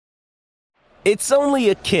It's only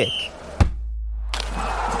a kick,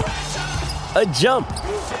 a jump,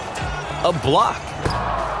 a block.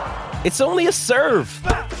 It's only a serve.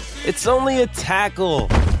 It's only a tackle,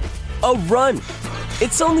 a run.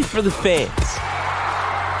 It's only for the fans.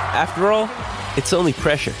 After all, it's only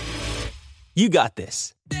pressure. You got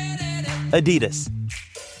this. Adidas.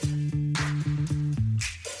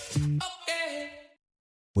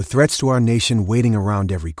 With threats to our nation waiting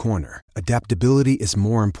around every corner, adaptability is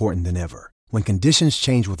more important than ever. When conditions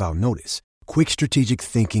change without notice, quick strategic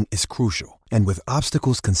thinking is crucial. And with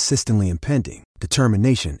obstacles consistently impending,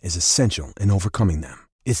 determination is essential in overcoming them.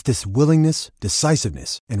 It's this willingness,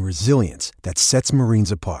 decisiveness, and resilience that sets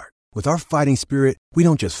Marines apart. With our fighting spirit, we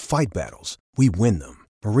don't just fight battles, we win them.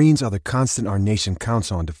 Marines are the constant our nation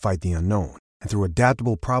counts on to fight the unknown. And through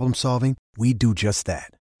adaptable problem solving, we do just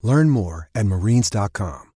that. Learn more at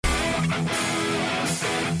marines.com.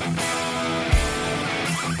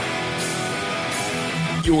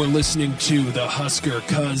 You're listening to the Husker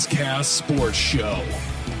Cuzcast Sports Show.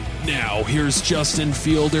 Now, here's Justin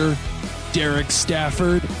Fielder, Derek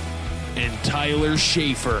Stafford, and Tyler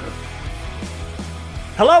Schaefer.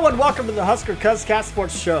 Hello and welcome to the Husker Cuzcast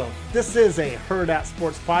Sports Show. This is a Herd at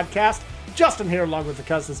Sports podcast. Justin here along with the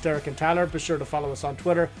cousins Derek and Tyler. Be sure to follow us on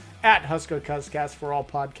Twitter at Husker Cuzcast for all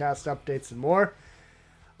podcast updates and more.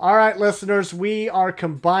 All right, listeners, we are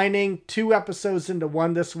combining 2 episodes into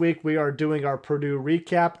one this week. We are doing our Purdue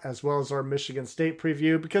recap as well as our Michigan State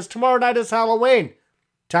preview because tomorrow night is Halloween.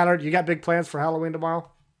 Tyler, you got big plans for Halloween tomorrow?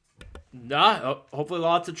 Nah, hopefully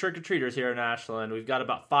lots of trick-or-treaters here in Ashland. We've got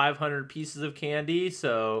about 500 pieces of candy,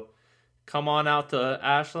 so come on out to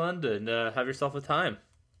Ashland and have yourself a time.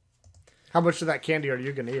 How much of that candy are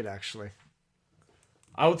you going to eat, actually?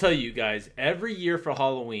 I will tell you guys, every year for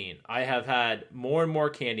Halloween, I have had more and more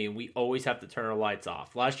candy, and we always have to turn our lights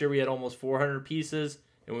off. Last year, we had almost 400 pieces,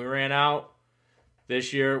 and we ran out.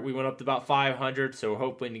 This year, we went up to about 500, so we're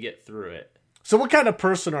hoping to get through it. So what kind of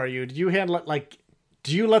person are you? Do you handle it like...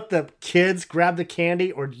 Do you let the kids grab the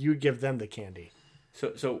candy, or do you give them the candy?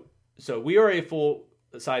 So we are a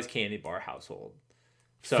full-size candy bar household.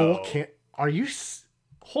 So Are you...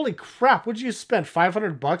 Holy crap, what'd you spend,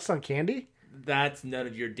 $500 on candy? That's none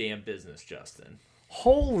of your damn business, Justin.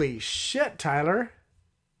 Holy shit, Tyler.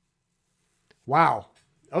 Wow.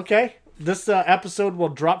 Okay. This episode will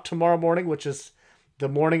drop tomorrow morning, which is the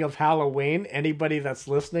morning of Halloween. Anybody that's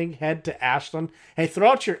listening, head to Ashland. Hey,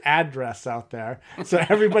 throw out your address out there so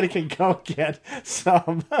everybody can go get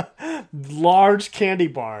some large candy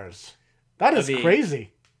bars. That is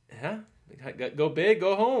crazy. Yeah. Go big,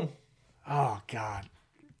 go home. Oh, God.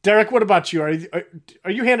 Derek, what about you? Are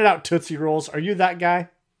you handing out Tootsie Rolls? Are you that guy?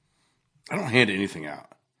 I don't hand anything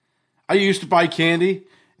out. I used to buy candy,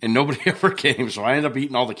 and nobody ever came, so I ended up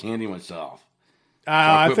eating all the candy myself.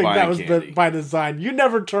 I think that was by design. You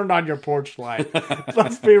never turned on your porch light.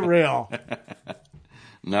 Let's be real.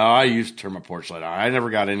 No, I used to turn my porch light on. I never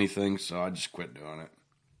got anything, so I just quit doing it.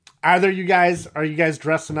 Are you guys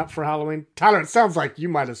dressing up for Halloween? Tyler, it sounds like you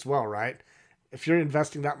might as well, right? If you're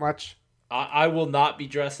investing that much. I will not be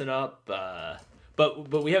dressing up,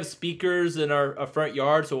 but we have speakers in our front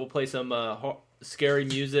yard, so we'll play some scary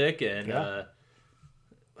music and have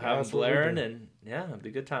them blaring, and it'll be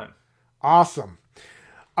a good time. Awesome.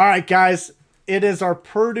 All right, guys, it is our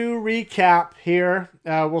Purdue recap here.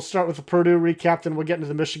 We'll start with the Purdue recap, then we'll get into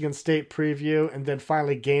the Michigan State preview, and then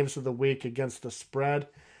finally games of the week against the spread.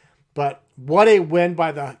 But what a win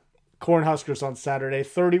by the Cornhuskers on Saturday,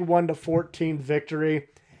 31-14 victory.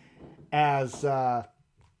 As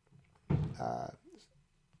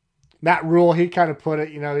Matt Rule, he kind of put it,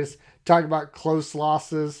 he's talking about close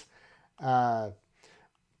losses. Would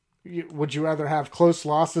you rather have close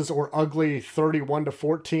losses or ugly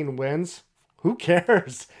 31-14 wins? Who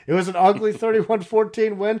cares? It was an ugly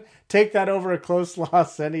 31-14 win. Take that over a close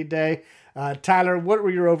loss any day. Tyler, what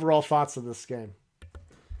were your overall thoughts of this game?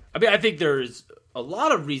 I mean, I think there's a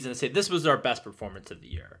lot of reason to say this was our best performance of the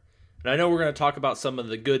year. And I know we're going to talk about some of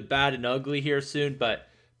the good, bad, and ugly here soon, but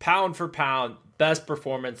pound for pound, best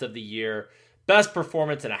performance of the year, best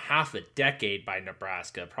performance in a half a decade by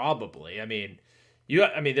Nebraska, probably. I mean,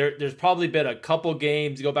 there's probably been a couple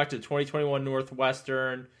games. You go back to the 2021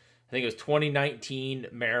 Northwestern, I think it was 2019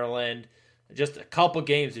 Maryland, just a couple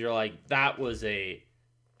games. You're like, that was a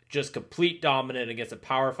just complete dominant against a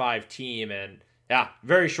Power 5 team, and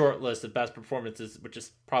very short list of best performances, which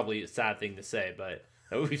is probably a sad thing to say, but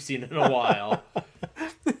that we've seen in a while.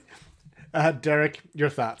 Derek, your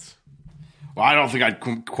thoughts? Well, I don't think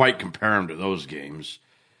I'd quite compare them to those games,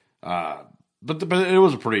 but it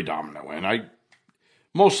was a pretty dominant win.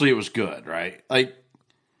 Mostly it was good, right? Like,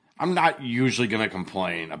 I'm not usually going to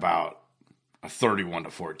complain about a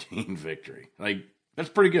 31-14 victory. Like, that's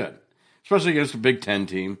pretty good, especially against a Big Ten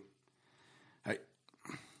team.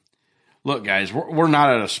 Look, guys, we're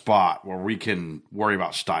not at a spot where we can worry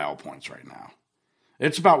about style points right now.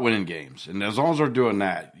 It's about winning games, and as long as they're doing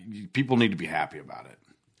that, people need to be happy about it.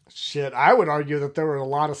 Shit, I would argue that there were a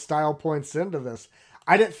lot of style points into this.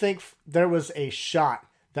 I didn't think there was a shot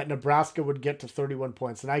that Nebraska would get to 31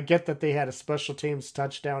 points. And I get that they had a special teams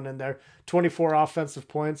touchdown in there, 24 offensive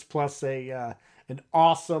points, plus an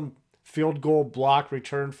awesome field goal block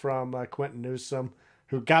return from Quentin Newsom,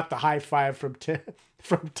 who got the high five from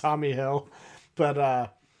Tommy Hill.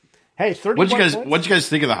 But, hey, 31 points. What'd you guys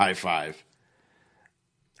think of the high five?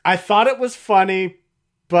 I thought it was funny,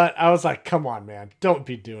 but I was like, come on, man. Don't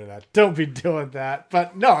be doing that. Don't be doing that.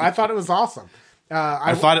 But, no, I thought it was awesome.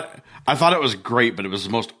 I thought it was great, but it was the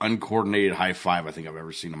most uncoordinated high five I think I've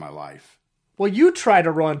ever seen in my life. Well, you try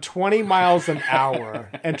to run 20 miles an hour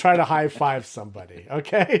and try to high five somebody,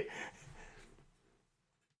 okay?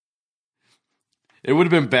 It would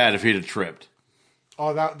have been bad if he'd have tripped.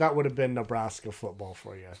 Oh, that would have been Nebraska football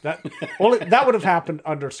for you. That would have happened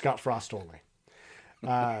under Scott Frost only.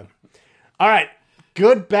 All right,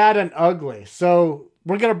 good, bad, and ugly. So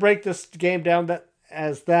we're gonna break this game down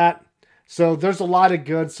as that. So there's a lot of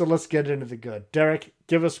good, so let's get into the good. Derek,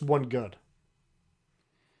 give us one good.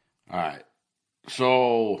 All right.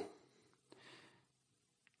 So,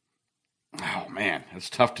 oh man, it's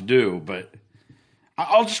tough to do, but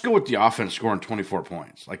I'll just go with the offense scoring 24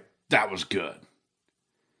 points. Like, that was good.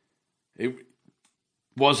 It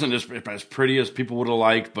wasn't as pretty as people would have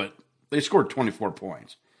liked, but they scored 24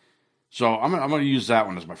 points. So I'm going to use that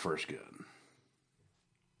one as my first good.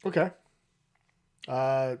 Okay.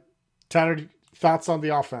 Tanner, thoughts on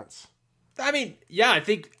the offense? I mean, yeah, I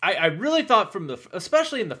think I really thought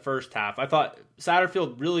especially in the first half, I thought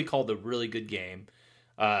Satterfield really called a really good game.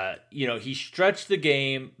 He stretched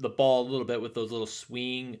the ball a little bit with those little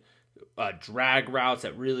swing drag routes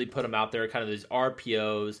that really put him out there, kind of these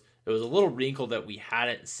RPOs. It was a little wrinkle that we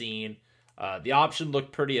hadn't seen. The option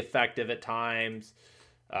looked pretty effective at times.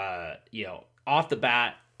 Off the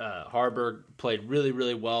bat, Harburg played really,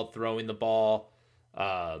 really well throwing the ball.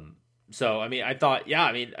 So, I mean, I thought,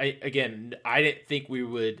 I didn't think we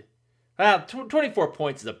would. 24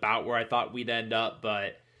 points is about where I thought we'd end up,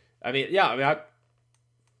 but I'm a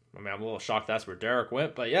little shocked that's where Derek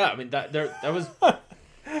went, but yeah, I mean that was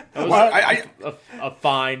a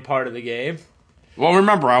fine part of the game. Well,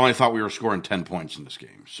 remember, I only thought we were scoring 10 points in this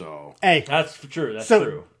game, so hey, that's true. That's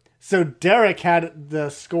true. So Derek had the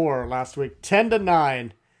score last week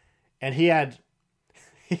 10-9, and he had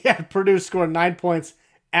Purdue score 9 points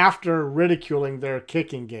after ridiculing their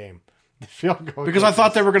kicking game, the field goal. Because I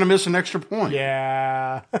thought they were going to miss an extra point.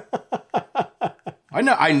 Yeah.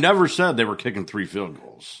 I never said they were kicking 3 field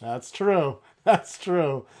goals. That's true. That's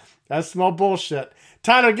small bullshit.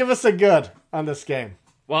 Tyler, give us a good on this game.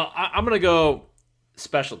 Well, I'm going to go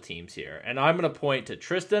special teams here, and I'm going to point to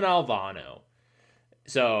Tristan Alvano.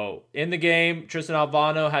 So, in the game, Tristan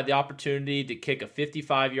Alvano had the opportunity to kick a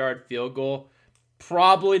 55-yard field goal.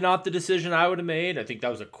 Probably not the decision I would have made. I think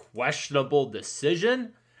that was a questionable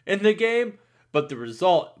decision in the game, but the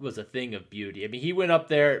result was a thing of beauty. I mean, he went up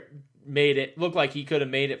there, made it look like he could have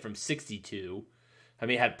made it from 62. I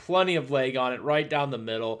mean, had plenty of leg on it, right down the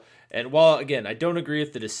middle. And while, again, I don't agree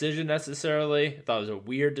with the decision necessarily, I thought it was a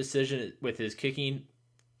weird decision with his kicking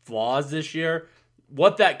flaws this year.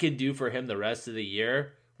 What that could do for him the rest of the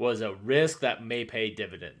year was a risk that may pay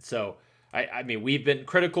dividends. So, I mean, we've been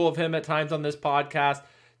critical of him at times on this podcast.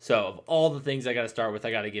 So, of all the things I got to start with,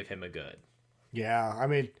 I got to give him a good. Yeah, I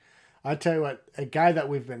mean, I'll tell you what, a guy that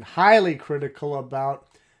we've been highly critical about,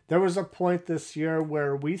 there was a point this year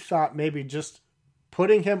where we thought maybe just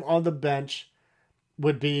putting him on the bench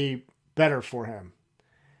would be better for him.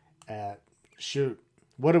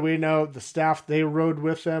 What do we know? The staff, they rode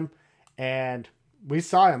with him, and we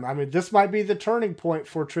saw him. I mean, this might be the turning point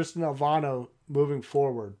for Tristan Alvano moving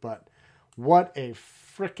forward, but what a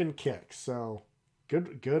freaking kick. So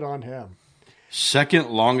good on him. Second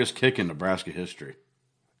longest kick in Nebraska history.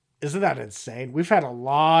 Isn't that insane? We've had a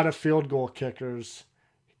lot of field goal kickers.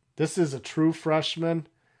 This is a true freshman.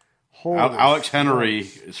 Alex Henry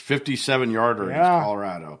is 57-yarder against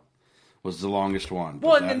Colorado. Was the longest one.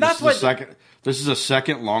 Well, and that's what this is the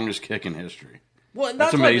second longest kick in history. Well, and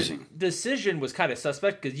that's amazing. Why the decision was kind of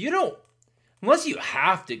suspect because you don't, unless you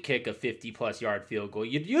have to kick a 50-plus yard field goal,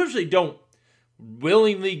 you usually don't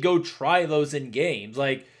willingly go try those in games.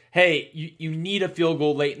 Like, hey, you need a field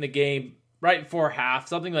goal late in the game, right before half,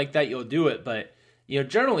 something like that, you'll do it. But,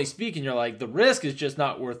 generally speaking, you're like, the risk is just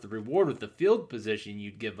not worth the reward with the field position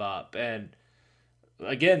you'd give up. And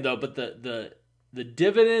again though, but the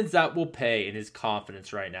dividends that will pay in his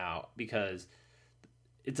confidence right now, because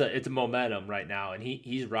it's a momentum right now, and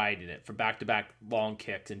he's riding it for back-to-back long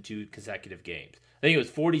kicks in 2 consecutive games. I think it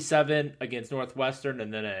was 47 against Northwestern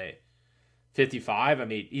and then a 55. I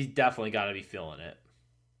mean, he's definitely got to be feeling it.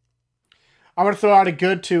 I'm going to throw out a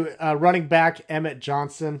good to running back Emmett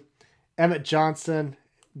Johnson. Emmett Johnson,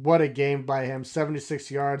 what a game by him.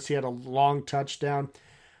 76 yards. He had a long touchdown.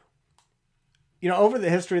 You know, over the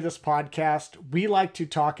history of this podcast, we like to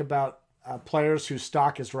talk about players whose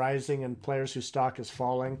stock is rising and players whose stock is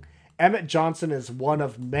falling. Emmett Johnson is one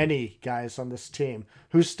of many guys on this team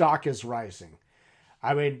whose stock is rising.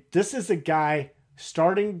 I mean, this is a guy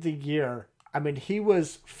starting the year. I mean, he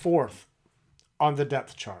was 4th on the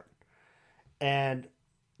depth chart. And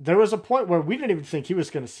there was a point where we didn't even think he was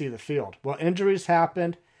going to see the field. Well, injuries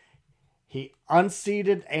happened. He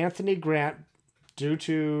unseated Anthony Grant due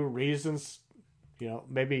to reasons, you know,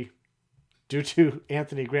 maybe due to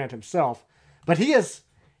Anthony Grant himself. But he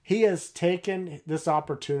has taken this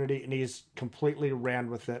opportunity and he's completely ran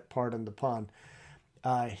with it, pardon the pun.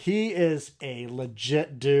 He is a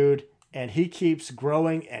legit dude, and he keeps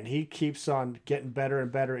growing, and he keeps on getting better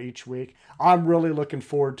and better each week. I'm really looking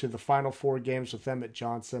forward to the final 4 games with Emmett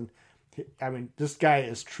Johnson. I mean, this guy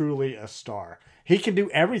is truly a star. He can do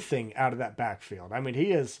everything out of that backfield. I mean,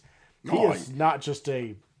 he is not just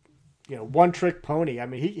a one-trick pony. I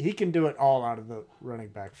mean, he can do it all out of the running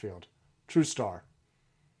backfield. True star.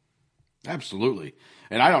 Absolutely.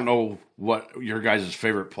 And I don't know what your guys'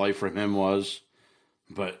 favorite play from him was,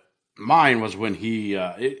 but mine was when he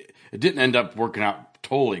it didn't end up working out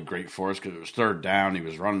totally great for us because it was 3rd down. He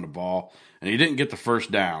was running the ball, and he didn't get the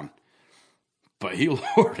 1st down. But he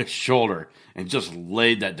lowered his shoulder and just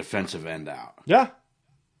laid that defensive end out. Yeah.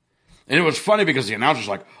 And it was funny because the announcer's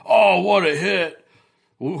like, oh, what a hit.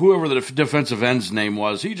 Whoever the defensive end's name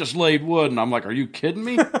was, he just laid wood. And I'm like, are you kidding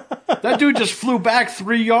me? That dude just flew back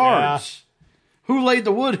 3 yards. Yeah. Who laid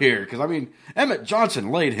the wood here? Because, I mean, Emmett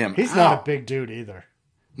Johnson laid him He's out. not a big dude either.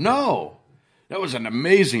 No. That was an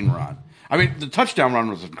amazing run. I mean, the touchdown run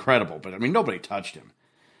was incredible, but, I mean, nobody touched him.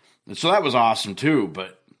 And so that was awesome, too.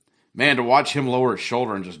 But, man, to watch him lower his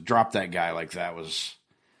shoulder and just drop that guy like that was,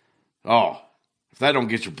 if that don't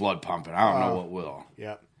get your blood pumping, I don't know what will.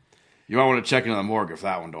 Yep. You might want to check into the morgue if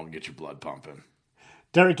that one don't get your blood pumping.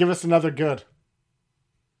 Derek, give us another good.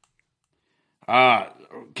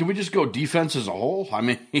 Can we just go defense as a whole? I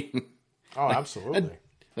mean, absolutely.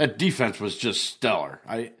 That defense was just stellar.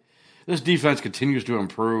 This defense continues to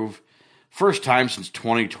improve. First time since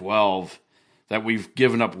 2012 that we've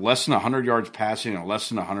given up less than 100 yards passing and less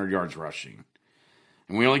than 100 yards rushing.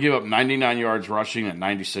 And we only gave up 99 yards rushing and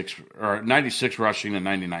 96 rushing and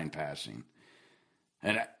 99 passing.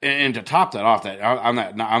 And to top that off,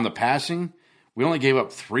 on the passing, we only gave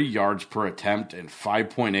up 3 yards per attempt and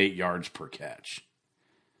 5.8 yards per catch.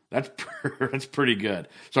 That's pretty good.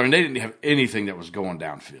 So, I mean, they didn't have anything that was going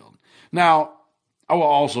downfield. Now, I will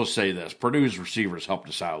also say this. Purdue's receivers helped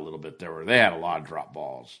us out a little bit there. They had a lot of drop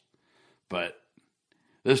balls. But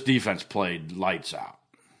this defense played lights out.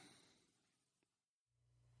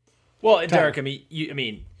 Well, Derek,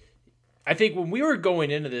 I think when we were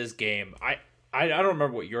going into this game, I don't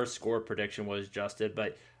remember what your score prediction was, Justin,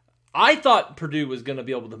 but I thought Purdue was going to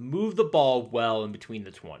be able to move the ball well in between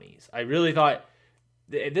the 20s. I really thought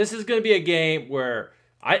this is going to be a game where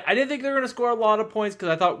I didn't think they were going to score a lot of points because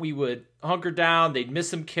I thought we would hunker down, they'd miss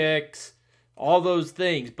some kicks, all those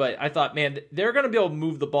things. But I thought, man, they're going to be able to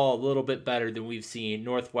move the ball a little bit better than we've seen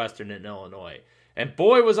Northwestern and Illinois. And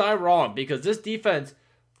boy, was I wrong, because this defense,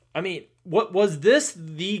 I mean, what was this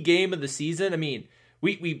the game of the season? I mean,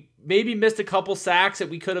 we maybe missed a couple sacks that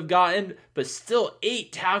we could have gotten, but still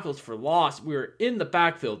 8 tackles for loss. We were in the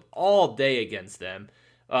backfield all day against them.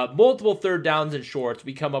 Multiple 3rd downs and shorts.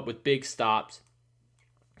 We come up with big stops.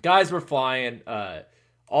 Guys were flying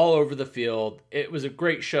all over the field. It was a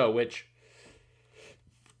great show, which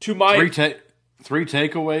to my three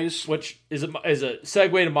takeaways, which is a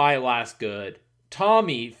segue to my last good.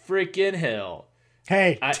 Tommy freaking Hill.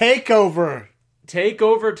 Hey, take over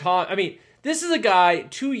Tom. I mean, this is a guy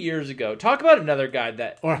 2 years ago. Talk about another guy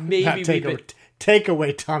that take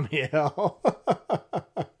away Tommy Hill.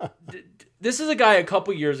 This is a guy a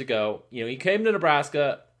couple years ago. You know, he came to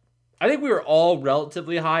Nebraska. I think we were all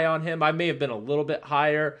relatively high on him. I may have been a little bit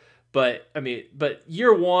higher, but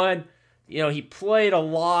year one, you know, he played a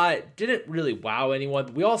lot, didn't really wow anyone,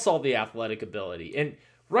 but we all saw the athletic ability. And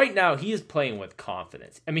right now, he is playing with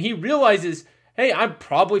confidence. I mean, he realizes, hey, I'm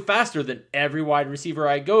probably faster than every wide receiver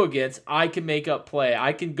I go against. I can make up play.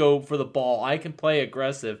 I can go for the ball. I can play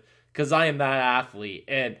aggressive because I am that athlete.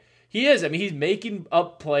 And He is. I mean, he's making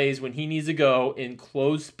up plays when he needs to go in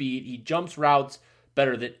close speed. He jumps routes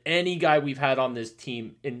better than any guy we've had on this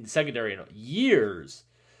team in secondary in years.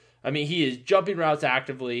 I mean, he is jumping routes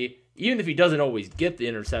actively. Even if he doesn't always get the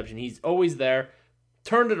interception, he's always there.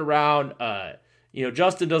 Turned it around.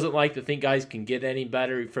 Justin doesn't like to think guys can get any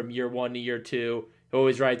better from year 1 to year 2. He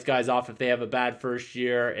always writes guys off if they have a bad first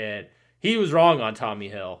year, and he was wrong on Tommy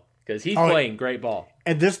Hill because he's playing great ball.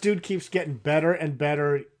 And this dude keeps getting better and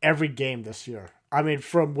better every game this year. I mean,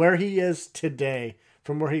 from where he is today,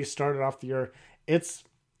 from where he started off the year, it's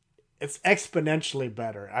exponentially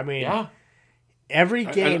better. I mean, every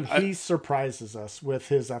game he surprises us with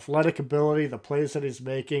his athletic ability, the plays that he's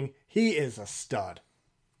making. He is a stud.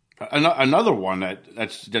 Another one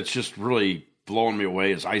that's just really blowing me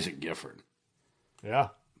away is Isaac Gifford. Yeah.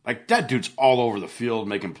 Like, that dude's all over the field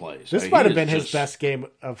making plays. This might have been his best game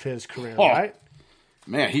of his career, right?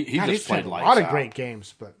 Man, he just played lights out. A lot of great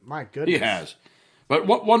games, but my goodness. He has. But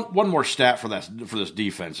one more stat for this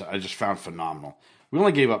defense I just found phenomenal. We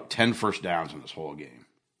only gave up 10 first downs in this whole game.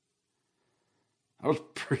 That was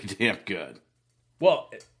pretty damn good.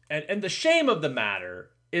 Well, and the shame of the matter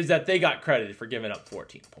is that they got credited for giving up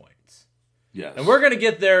 14 points. Yes. And we're going to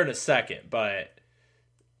get there in a second, but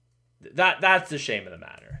that's the shame of the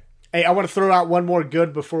matter. Hey, I want to throw out one more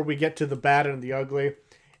good before we get to the bad and the ugly.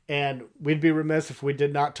 And we'd be remiss if we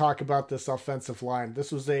did not talk about this offensive line.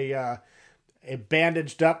 This was a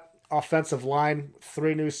bandaged up offensive line.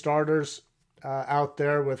 3 new starters out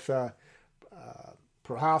there with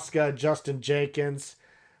Prohaska, Justin Jenkins,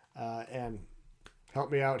 and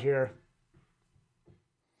help me out here.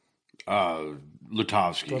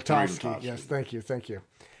 Lutovsky. Yes, thank you.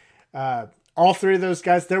 All 3 of those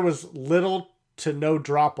guys, there was little to no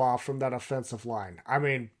drop off from that offensive line. I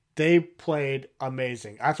mean, they played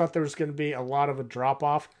amazing. I thought there was going to be a lot of a drop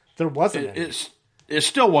off. There wasn't any. It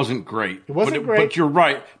still wasn't great. It wasn't great. But you're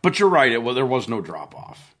right. There was no drop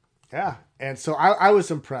off. Yeah, and so I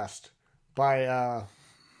was impressed by.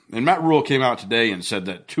 And Matt Rule came out today and said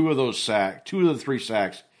that 2 of the 3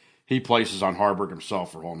 sacks he places on Harburg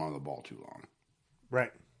himself for holding on to the ball too long.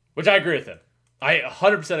 Right. Which I agree with him. I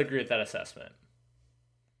 100% agree with that assessment.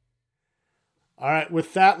 All right,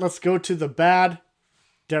 with that, let's go to the bad.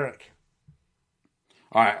 Derek.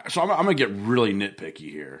 All right, so I'm going to get really nitpicky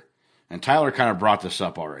here. And Tyler kind of brought this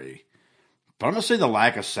up already. But I'm going to say the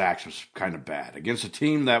lack of sacks was kind of bad. Against a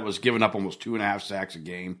team that was giving up almost 2.5 sacks a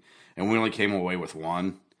game, and we only came away with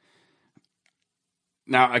 1.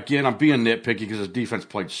 Now, again, I'm being nitpicky because his defense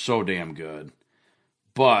played so damn good.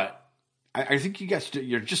 But I think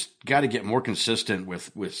you're just got to get more consistent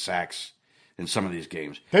with sacks in some of these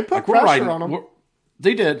games. They put pressure on them.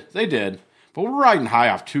 They did. But we're riding high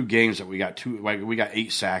off 2 games that we got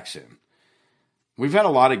 8 sacks in. We've had a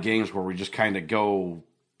lot of games where we just kind of go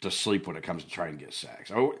to sleep when it comes to trying to get sacks.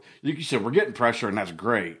 Like you said, we're getting pressure, and that's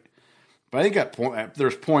great. But I think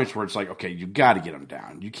there's points where it's like, okay, you got to get him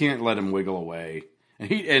down. You can't let him wiggle away.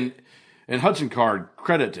 And Hudson Card,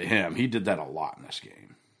 credit to him, he did that a lot in this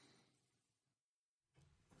game.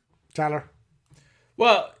 Tyler?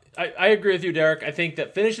 Well, I agree with you, Derek. I think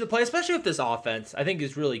that finishing the play, especially with this offense, I think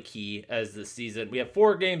is really key as the season. We have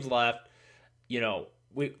 4 games left.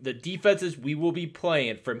 The defenses we will be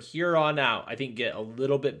playing from here on out, I think, get a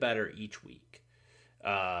little bit better each week.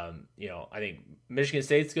 I think Michigan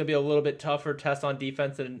State's going to be a little bit tougher test on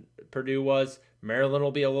defense than Purdue was. Maryland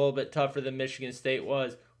will be a little bit tougher than Michigan State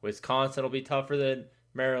was. Wisconsin will be tougher than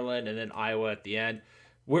Maryland, and then Iowa at the end.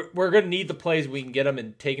 We're going to need the plays we can get them,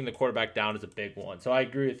 and taking the quarterback down is a big one. So I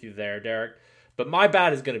agree with you there, Derek. But my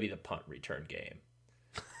bad is going to be the punt return game.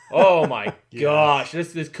 Oh, my gosh.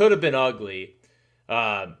 This could have been ugly.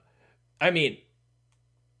 I mean,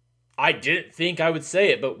 I didn't think I would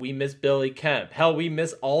say it, but we miss Billy Kemp. Hell, we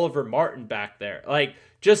miss Oliver Martin back there. Like,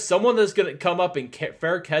 just someone that's going to come up and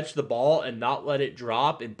fair catch the ball and not let it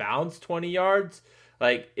drop and bounce 20 yards.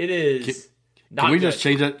 Like, it is... Can we just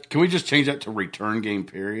change that? Can we just change that to return game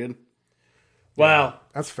period? Well,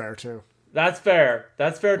 that's fair too. That's fair.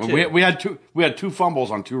 That's fair too. We had 2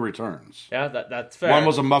 fumbles on 2 returns. Yeah, that's fair. One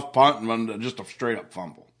was a muff punt and one just a straight up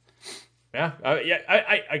fumble. Yeah,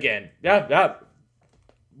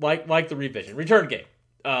 like the revision return game.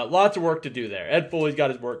 Lots of work to do there. Ed Foley's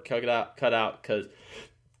got his work cut out because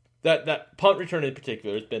that punt return in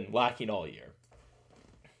particular has been lacking all year.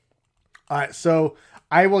 All right, so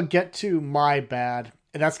I will get to my bad,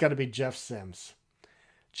 and that's got to be Jeff Sims.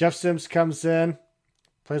 Jeff Sims comes in,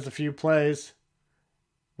 plays a few plays.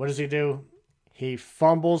 What does he do? He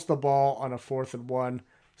fumbles the ball on a 4th and 1.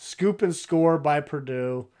 Scoop and score by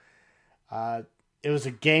Purdue. It was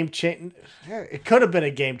a game changer. It could have been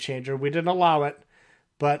a game changer. We didn't allow it.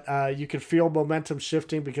 but you could feel momentum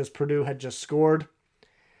shifting because Purdue had just scored.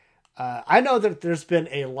 I know that there's been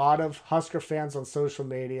a lot of Husker fans on social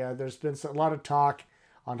media. There's been a lot of talk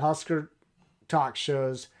on Husker talk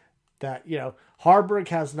shows that, Harburg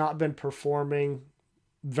has not been performing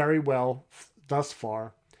very well thus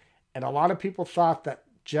far. And a lot of people thought that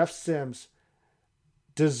Jeff Sims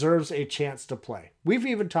deserves a chance to play. We've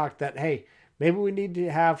even talked that, hey, maybe we need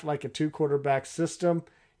to have like a 2-quarterback system,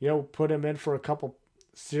 put him in for a couple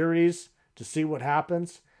series to see what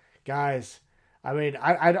happens. Guys, I mean,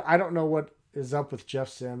 I don't know what is up with Jeff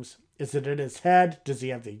Sims. Is it in his head? Does he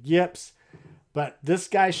have the yips? But this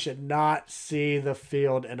guy should not see the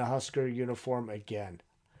field in a Husker uniform again.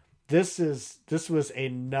 This was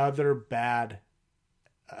another bad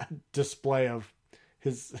display of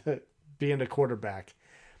his being a quarterback.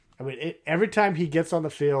 I mean, every time he gets on the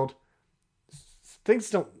field,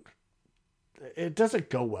 it doesn't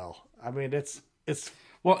go well. I mean, it's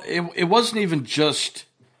well, it wasn't even just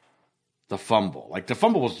the fumble. Like, the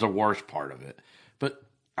fumble was the worst part of it. But,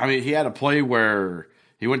 I mean, he had a play where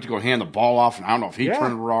he went to go hand the ball off, and I don't know if he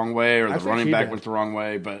turned the wrong way or the running back went the wrong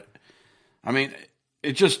way. But, I mean,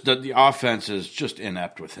 it just, the offense is just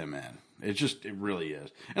inept with him in. It really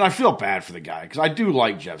is. And I feel bad for the guy because I do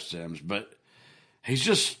like Jeff Sims, but he's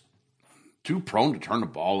just too prone to turn the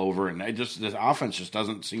ball over, and the offense just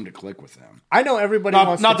doesn't seem to click with him. I know everybody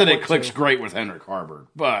wants not to that it clicks great with Henrik Harburg,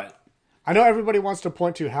 but I know everybody wants to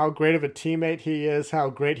point to how great of a teammate he is, how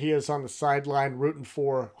great he is on the sideline rooting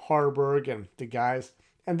for Harburg and the guys,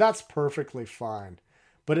 and that's perfectly fine.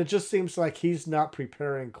 But it just seems like he's not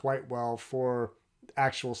preparing quite well for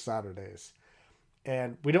actual Saturdays.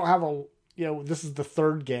 And we don't have this is the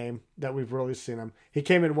third game that we've really seen him. He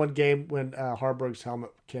came in one game when Harburg's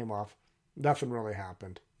helmet came off. Nothing really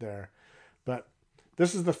happened there. But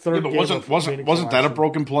this is the third game. Wasn't that a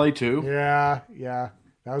broken play too? Yeah.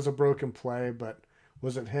 That was a broken play, but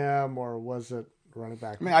was it him or was it running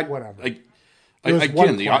back? I mean, whatever.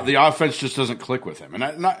 Again, the offense just doesn't click with him. And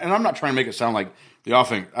I'm not trying to make it sound like the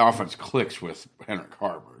offense clicks with Henrik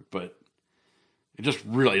Harburg, but it just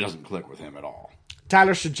really doesn't click with him at all.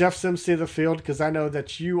 Tyler, should Jeff Sims see the field? Because I know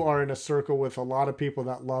that you are in a circle with a lot of people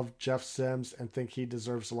that love Jeff Sims and think he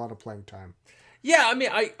deserves a lot of playing time. Yeah, I mean,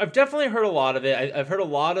 I've definitely heard a lot of it. I've heard a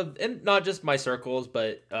lot of, and not just my circles,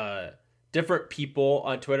 but different people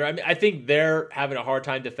on Twitter. I mean, I think they're having a hard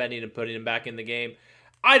time defending and putting him back in the game.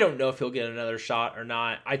 I don't know if he'll get another shot or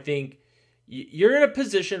not. I think you're in a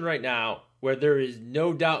position right now where there is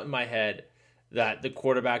no doubt in my head that the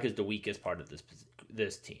quarterback is the weakest part of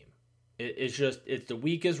this team. It's the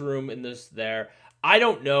weakest room in this there. I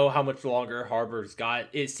don't know how much longer Harburg's got.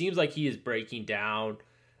 It seems like he is breaking down.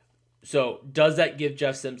 So does that give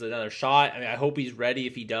Jeff Sims another shot? I mean, I hope he's ready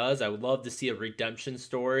if he does. I would love to see a redemption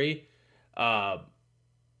story.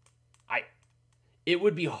 It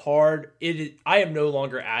would be hard. I am no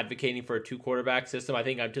longer advocating for a 2-quarterback system. I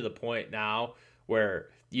think I'm to the point now where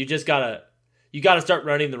you gotta start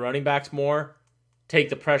running the running backs more, take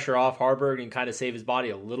the pressure off Harburg and kind of save his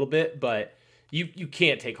body a little bit, but you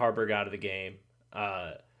can't take Harburg out of the game.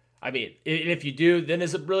 I mean, if you do, then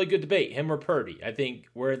it's a really good debate, him or Purdy. I think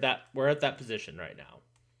we're at that position right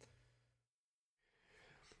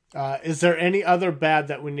now. Is there any other bad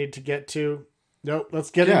that we need to get to? Nope.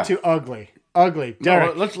 Let's get into ugly. Ugly.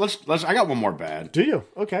 Derek. No, let's. I got one more bad. Do you?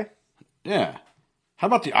 Okay. Yeah. How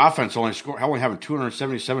about the offense only having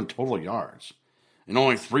 277 total yards and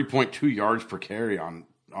only 3.2 yards per carry on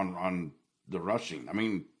the rushing? I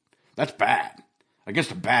mean, that's bad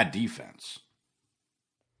against a bad defense.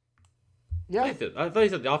 Yeah. I thought you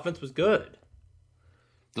said the offense was good.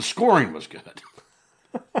 The scoring was good.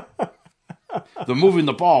 The moving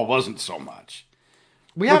the ball wasn't so much.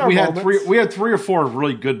 We had 3 or 4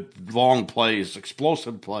 really good long plays,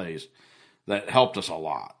 explosive plays that helped us a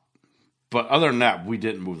lot. But other than that, we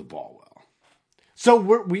didn't move the ball well. So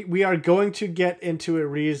we are going to get into a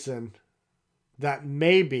reason that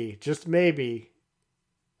maybe, just maybe,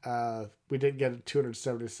 we didn't get a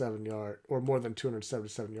 277 yard or more than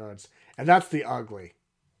 277 yards. And that's the ugly.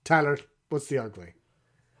 Tyler, what's the ugly?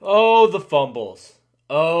 Oh, the fumbles.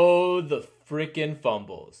 Oh, the freaking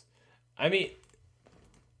fumbles. I mean,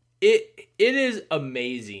 it is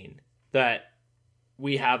amazing that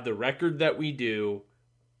we have the record that we do,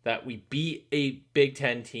 that we beat a Big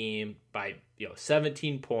Ten team by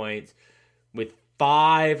 17 points with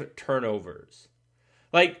 5 turnovers.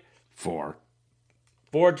 Like 4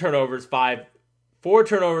 turnovers, 5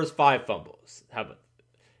 fumbles. How about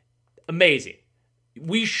amazing?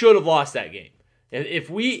 We should have lost that game.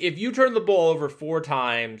 If you turn the ball over 4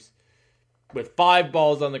 times with 5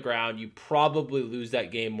 balls on the ground, you probably lose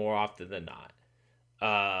that game more often than not.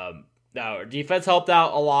 Now, our defense helped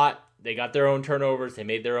out a lot. They got their own turnovers. They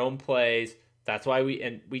made their own plays. That's why we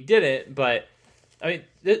didn't. But, I mean,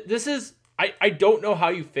 this is... I don't know how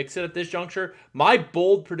you fix it at this juncture. My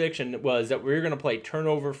bold prediction was that we were going to play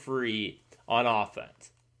turnover-free on offense.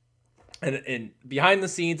 And behind the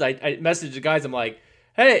scenes, I messaged the guys. I'm like,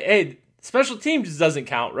 hey, special team just doesn't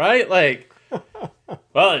count, right? Like,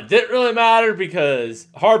 well, it didn't really matter because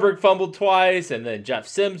Harburg fumbled twice and then Jeff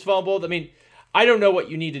Sims fumbled. I mean, I don't know what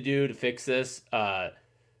you need to do to fix this.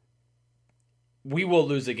 We will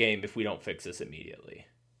lose a game if we don't fix this immediately.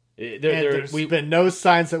 There's been no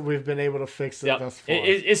signs that we've been able to fix it thus far.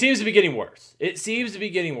 It seems to be getting worse. It seems to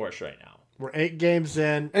be getting worse right now. We're 8 games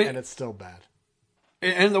in, and it's still bad.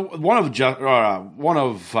 And one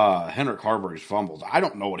of Henrik Harburg's fumbles, I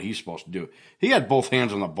don't know what he's supposed to do. He had both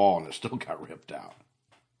hands on the ball, and it still got ripped out.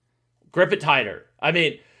 Grip it tighter. I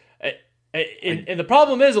mean, and the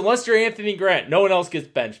problem is, unless you're Anthony Grant, no one else gets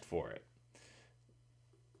benched for it.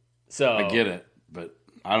 So I get it, but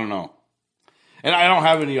I don't know. And I don't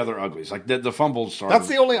have any other uglies. Like the fumbles are... That's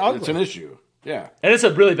the only ugly. It's an issue. Yeah. And it's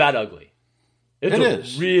a really bad ugly. It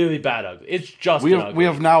is. Really bad ugly. It's just ugly. We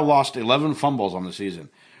have now lost 11 fumbles on the season.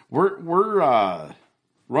 We're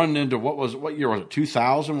running into what year was it?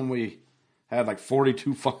 2000 when we had like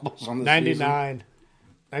 42 fumbles on the season?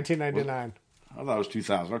 1999. I thought it was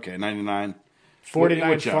 2000. Okay, 99.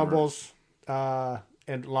 49 fumbles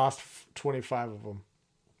and lost 25 of them.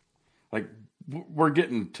 Like, we're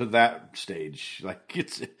getting to that stage. Like,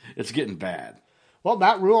 it's getting bad. Well,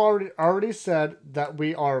 Matt Rule already said that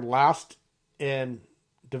we are last in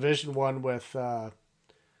Division I with or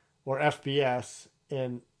FBS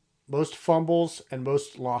in most fumbles and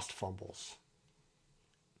most lost fumbles.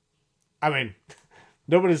 I mean,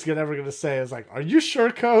 nobody's ever going to say is like, "Are you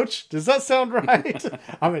sure, Coach? Does that sound right?"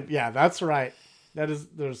 I mean, yeah, that's right.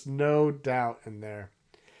 There's no doubt in there.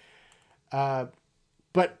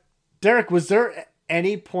 But Derek, was there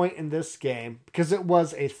any point in this game, because it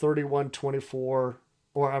was a 31-24, or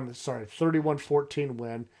I'm sorry, 31-14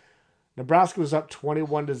 win. Nebraska was up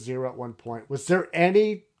 21-0 at one point. Was there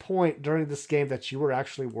any point during this game that you were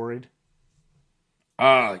actually worried?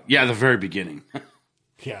 Yeah, the very beginning.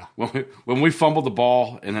 Yeah. When we fumbled the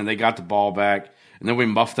ball and then they got the ball back and then we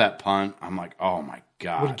muffed that punt, I'm like, oh my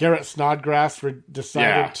God. When Garrett Snodgrass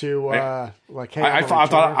decided to hey,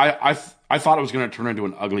 I thought it was going to turn into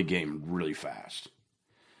an ugly game really fast.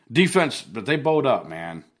 Defense, but they bowed up,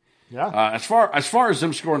 man. Yeah. As far as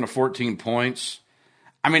them scoring the 14 points,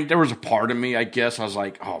 I mean, there was a part of me, I guess, I was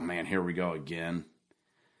like, oh man, here we go again.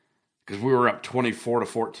 Because we were up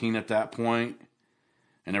 24-14 at that point,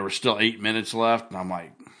 and there were still 8 minutes left, and I'm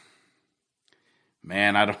like,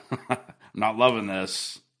 man, I'm not loving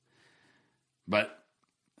this. But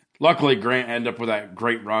luckily, Grant ended up with that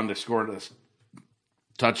great run to score this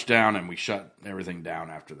touchdown, and we shut everything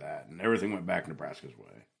down after that, and everything went back Nebraska's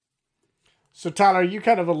way. So, Tyler, you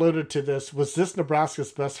kind of alluded to this. Was this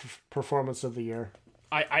Nebraska's best performance of the year?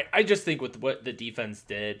 I just think with what the defense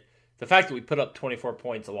did, the fact that we put up 24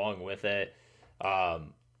 points along with it,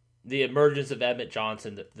 the emergence of Emmett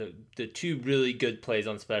Johnson, the two really good plays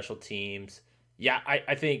on special teams. Yeah,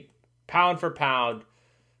 I think pound for pound,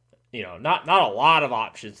 not a lot of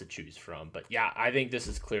options to choose from, but yeah, I think this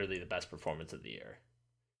is clearly the best performance of the year.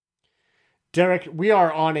 Derek, we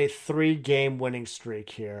are on a 3-game winning streak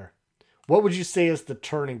here. What would you say is the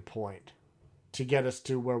turning point to get us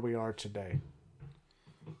to where we are today?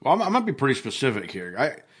 Well, I'm going to be pretty specific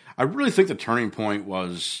here. I really think the turning point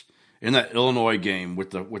was in that Illinois game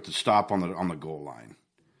with the stop on the goal line.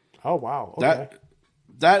 Oh, wow. Okay.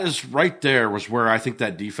 That is right there was where I think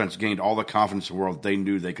that defense gained all the confidence in the world. They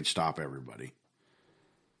knew they could stop everybody.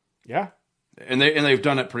 Yeah. And they've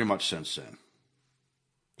done it pretty much since then.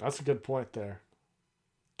 That's a good point there.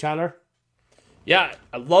 Tyler? Yeah,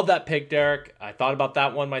 I love that pick, Derek. I thought about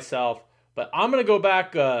that one myself. But I'm going to go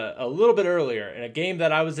back a little bit earlier in a game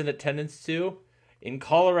that I was in attendance to in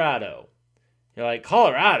Colorado. You're like,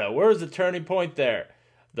 Colorado, where's the turning point there?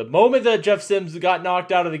 The moment that Jeff Sims got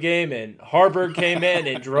knocked out of the game and Harburg came in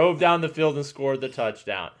and drove down the field and scored the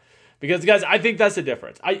touchdown. Because, guys, I think that's the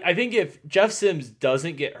difference. I think if Jeff Sims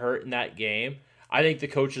doesn't get hurt in that game, I think the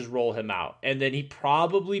coaches roll him out. And then he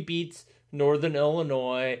probably beats Northern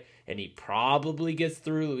Illinois, and he probably gets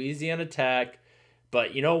through Louisiana Tech.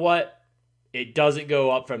 But you know what? It doesn't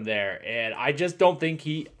go up from there. And I just don't think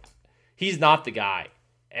he's not the guy.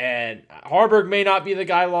 And Harburg may not be the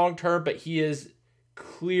guy long term, but he is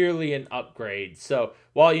clearly an upgrade. So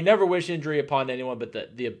while you never wish injury upon anyone,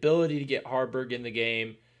 but the ability to get Harburg in the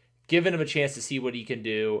game, giving him a chance to see what he can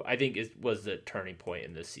do, I think was the turning point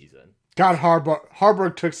in this season. God,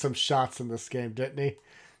 Harburg took some shots in this game, didn't he?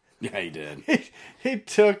 Yeah, he did. He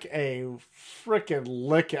took a freaking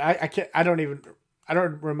lick. I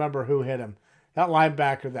don't remember who hit him. That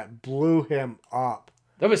linebacker that blew him up.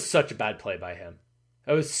 That was such a bad play by him.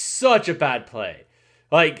 That was such a bad play.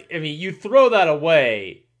 Like, I mean, you throw that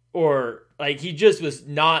away, or like he just was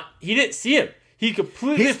not. He didn't see him. He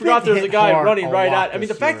completely forgot there was a guy running right at. I mean,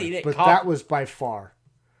 the fact that he didn't. But that was by far.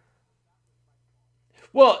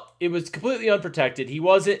 Well, it was completely unprotected. He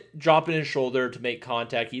wasn't dropping his shoulder to make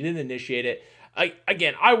contact. He didn't initiate it.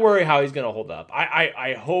 I worry how he's going to hold up.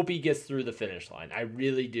 I hope he gets through the finish line. I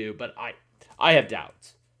really do, but I have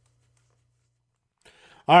doubts.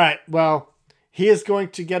 All right. Well, he is going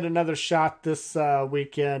to get another shot this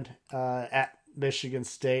weekend at Michigan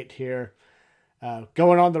State here.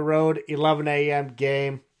 Going on the road, 11 a.m.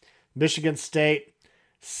 game. Michigan State.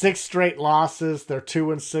 6 straight losses. They're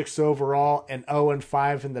 2-6 overall and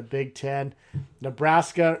 0-5 in the Big Ten.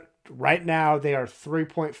 Nebraska, right now, they are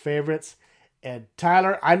 3-point favorites. And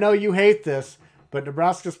Tyler, I know you hate this, but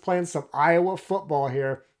Nebraska's playing some Iowa football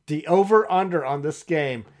here. The over-under on this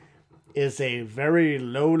game is a very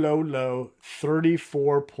low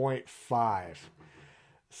 34.5.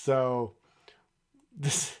 So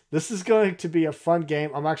this is going to be a fun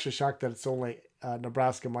game. I'm actually shocked that it's only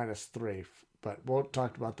Nebraska -3. But we'll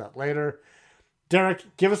talk about that later.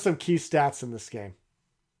 Derek, give us some key stats in this game.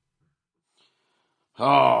 Oh,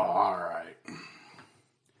 all right.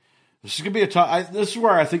 This is gonna be a tough. This is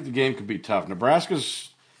where I think the game could be tough.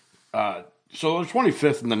 Nebraska's so they're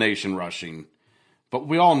 25th in the nation rushing, but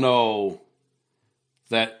we all know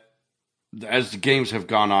that as the games have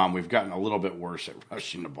gone on, we've gotten a little bit worse at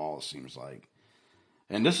rushing the ball. It seems like,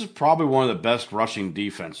 and this is probably one of the best rushing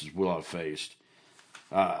defenses we'll have faced.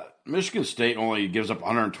 Michigan State only gives up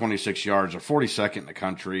 126 yards, or 42nd in the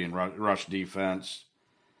country in rush defense.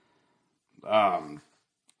 Another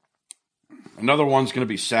one's going to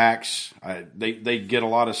be sacks. They get a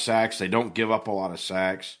lot of sacks. They don't give up a lot of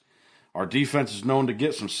sacks. Our defense is known to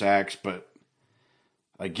get some sacks, but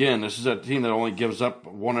again, this is a team that only gives up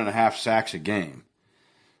 1.5 sacks a game.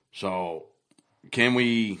 So can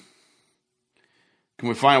we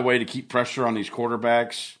find a way to keep pressure on these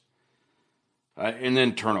quarterbacks? And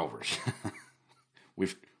then turnovers.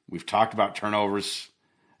 We've talked about turnovers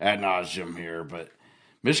ad nauseum here, but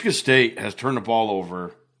Michigan State has turned the ball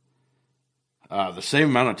over the same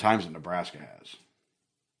amount of times that Nebraska has.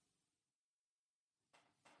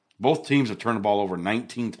 Both teams have turned the ball over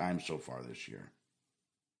 19 times so far this year.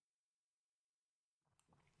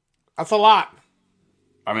 That's a lot.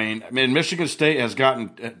 I mean, Michigan State has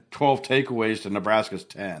gotten 12 takeaways to Nebraska's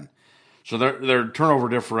 10. So their turnover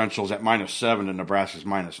differential is at -7 and Nebraska's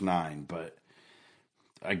 -9. But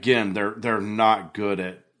again, they're not good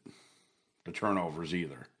at the turnovers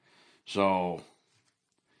either. So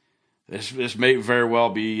this may very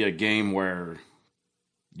well be a game where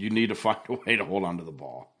you need to find a way to hold on to the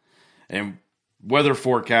ball. And weather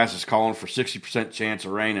forecast is calling for 60% chance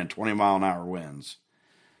of rain and 20-mile-an-hour winds.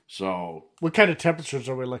 So, what kind of temperatures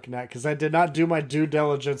are we looking at? Because I did not do my due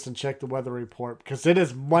diligence and check the weather report because it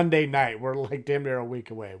is Monday night. We're like damn near a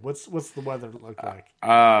week away. What's the weather look like?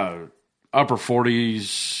 Upper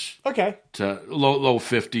 40s. Okay. To low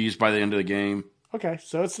 50s by the end of the game. Okay,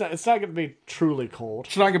 so it's not going to be truly cold.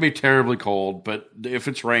 It's not going to be terribly cold, but if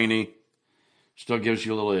it's rainy, still gives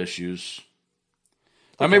you a little issues.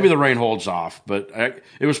 Now, maybe the rain holds off, but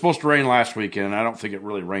it was supposed to rain last weekend, and I don't think it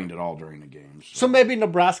really rained at all during the games. So maybe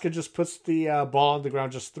Nebraska just puts the ball on the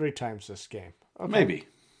ground just 3 times this game. Okay. Maybe.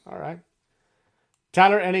 All right.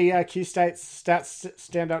 Tyler, any key stats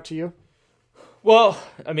stand out to you? Well,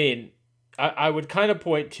 I mean, I would kind of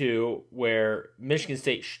point to where Michigan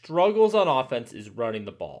State struggles on offense is running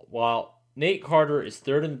the ball. While Nate Carter is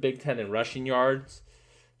 3rd in the Big Ten in rushing yards,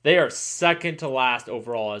 they are 2nd to last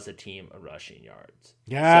overall as a team in rushing yards.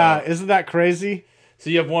 Yeah, isn't that crazy? So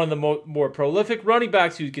you have one of the more prolific running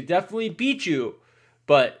backs who could definitely beat you,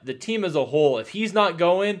 but the team as a whole, if he's not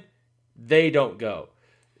going, they don't go.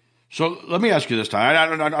 So let me ask you this time.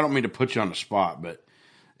 I don't mean to put you on the spot, but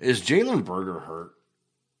is Jalen Berger hurt?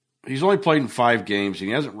 He's only played in 5 games, and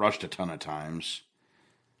he hasn't rushed a ton of times.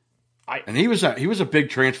 And he was a big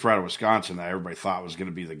transfer out of Wisconsin that everybody thought was going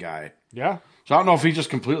to be the guy. Yeah. So I don't know if he just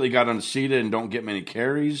completely got unseated and don't get many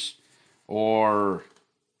carries, or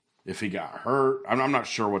if he got hurt. I'm not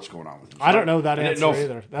sure what's going on with him. I don't know that answer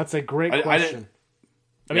either. That's a great question.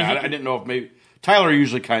 I didn't know if maybe Tyler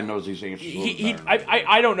usually kind of knows these answers.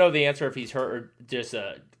 I don't know the answer if he's hurt or just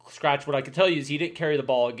scratch. What I can tell you is he didn't carry the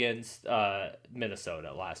ball against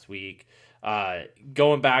Minnesota last week.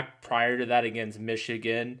 Going back prior to that against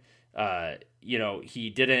Michigan, he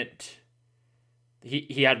didn't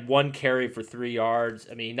He had 1 carry for 3 yards.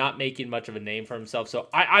 I mean, not making much of a name for himself. So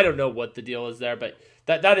I don't know what the deal is there, but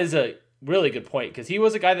that is a really good point because he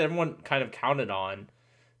was a guy that everyone kind of counted on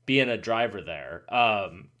being a driver there.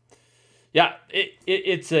 Yeah,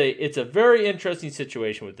 it's a very interesting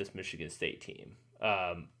situation with this Michigan State team.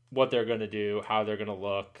 What they're going to do, how they're going to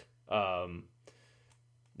look.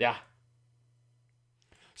 Yeah.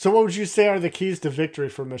 So what would you say are the keys to victory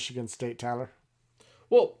for Michigan State, Tyler?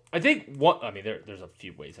 Well, I think there's a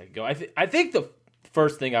few ways I can go. I think the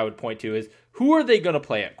first thing I would point to is who are they going to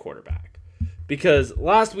play at quarterback? Because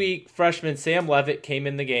last week, freshman Sam Leavitt came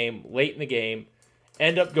in the game, late in the game,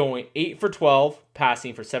 ended up going 8 for 12,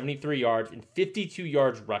 passing for 73 yards and 52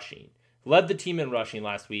 yards rushing. Led the team in rushing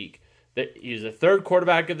last week. He was the 3rd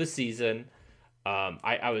quarterback of the season.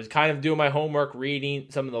 I was kind of doing my homework, reading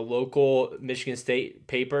some of the local Michigan State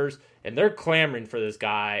papers, and they're clamoring for this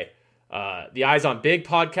guy. The Eyes on Big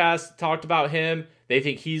podcast talked about him. They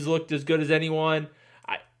think he's looked as good as anyone.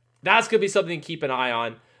 That's going to be something to keep an eye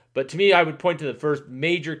on. But to me, I would point to the first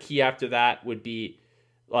major key after that would be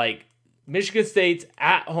like Michigan State's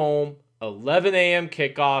at home, 11 a.m.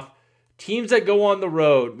 kickoff. Teams that go on the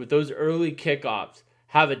road with those early kickoffs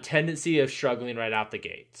have a tendency of struggling right out the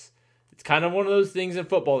gates. It's kind of one of those things in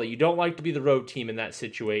football that you don't like to be the road team in that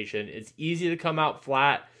situation. It's easy to come out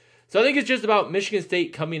flat. So I think it's just about Michigan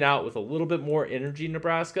State coming out with a little bit more energy in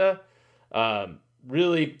Nebraska,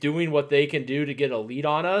 really doing what they can do to get a lead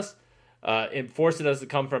on us and forcing us to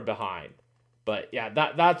come from behind. But yeah,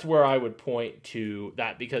 that's where I would point to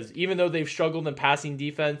that because even though they've struggled in passing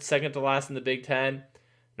defense, second to last in the Big Ten,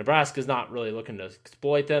 Nebraska's not really looking to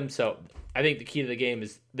exploit them. So I think the key to the game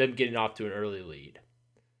is them getting off to an early lead.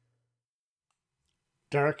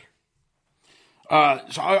 Derek?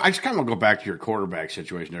 So I just kind of go back to your quarterback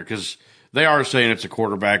situation there because they are saying it's a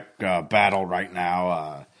quarterback battle right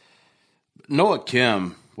now. Noah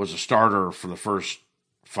Kim was a starter for the first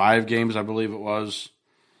 5 games, I believe it was.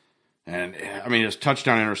 And, I mean, his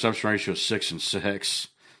touchdown-interception ratio is 6-6.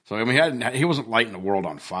 So, I mean, he wasn't lighting the world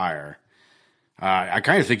on fire. I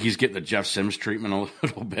kind of think he's getting the Jeff Sims treatment a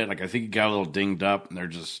little bit. Like, I think he got a little dinged up, and they're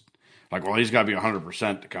just like, well, he's got to be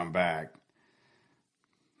 100% to come back.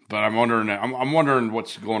 But I'm wondering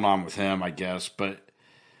what's going on with him, I guess. But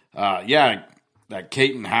yeah, that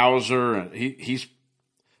Caton Hauser, he's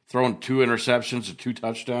thrown 2 interceptions and 2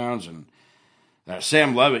 touchdowns, and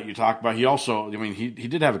Sam Leavitt you talked about. He also, I mean, he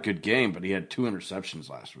did have a good game, but he had 2 interceptions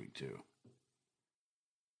last week too.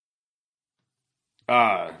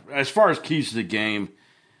 As far as keys to the game,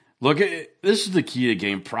 look, this is the key to the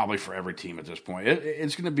game probably for every team at this point.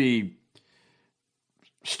 It's going to be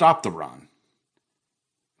stop the run.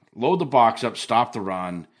 Load the box up, stop the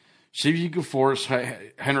run. See if you can force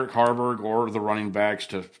Henrik Harburg or the running backs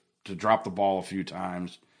to drop the ball a few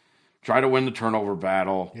times. Try to win the turnover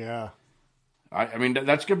battle. Yeah. I mean,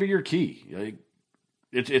 that's going to be your key.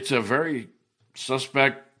 It's a very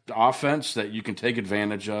suspect offense that you can take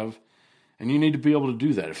advantage of, and you need to be able to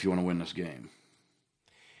do that if you want to win this game.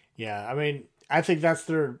 Yeah, I mean, I think that's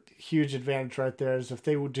their huge advantage right there is if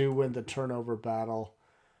they do win the turnover battle.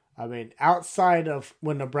 I mean, outside of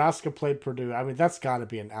when Nebraska played Purdue, I mean, that's got to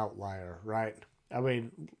be an outlier, right? I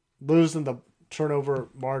mean, losing the turnover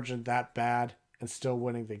margin that bad and still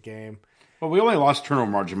winning the game. Well, we only lost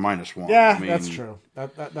turnover margin -1. Yeah, I mean, that's true.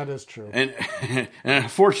 That is true. And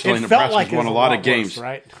unfortunately, Nebraska's won a lot of games. Worse,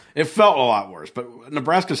 right? It felt a lot worse, but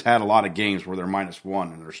Nebraska's had a lot of games where they're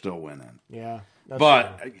 -1 and they're still winning. Yeah,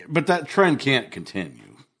 but that trend can't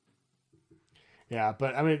continue. Yeah,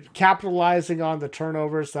 but I mean, capitalizing on the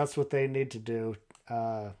turnovers, that's what they need to do.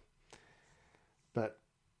 But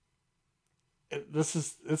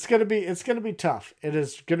it's going to be tough. It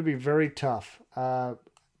is going to be very tough.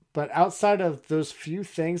 But outside of those few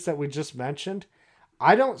things that we just mentioned,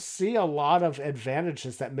 I don't see a lot of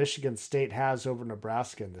advantages that Michigan State has over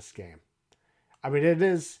Nebraska in this game. I mean,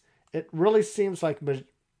 it really seems like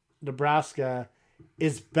Nebraska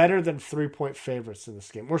is better than 3-point favorites in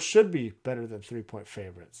this game, or should be better than 3-point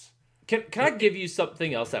favorites. Can I give you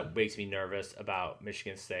something else that makes me nervous about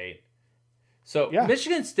Michigan State? So yeah.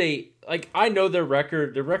 Michigan State, like I know their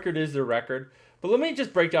record is their record, but let me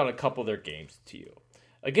just break down a couple of their games to you.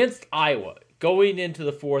 Against Iowa, going into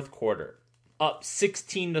the 4th quarter, up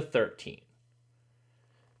 16-13.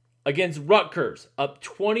 Against Rutgers, up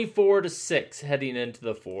 24-6 heading into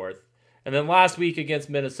the 4th. And then last week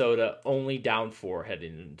against Minnesota, only down 4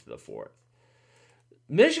 heading into the 4th.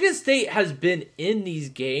 Michigan State has been in these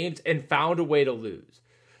games and found a way to lose.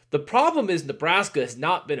 The problem is Nebraska has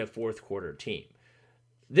not been a 4th quarter team.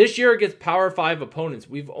 This year against Power 5 opponents,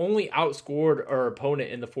 we've only outscored our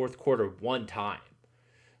opponent in the 4th quarter 1 time.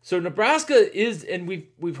 So Nebraska is, and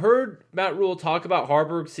we've heard Matt Rule talk about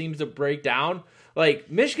Harburg seems to break down. Like,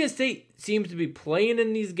 Michigan State seems to be playing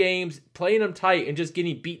in these games, playing them tight, and just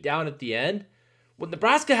getting beat down at the end. Well,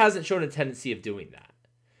 Nebraska hasn't shown a tendency of doing that.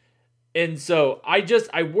 And so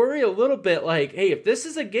I worry a little bit like, hey, if this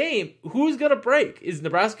is a game, who's going to break? Is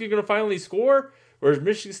Nebraska going to finally score, or is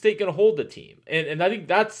Michigan State going to hold the team? And I think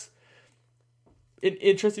that's an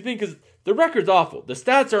interesting thing because the record's awful. The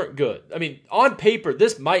stats aren't good. I mean, on paper,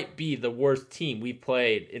 this might be the worst team we've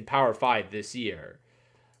played in Power 5 this year.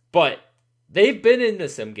 But they've been into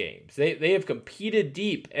some games. They have competed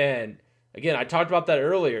deep. And again, I talked about that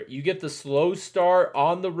earlier. You get the slow start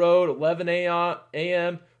on the road, 11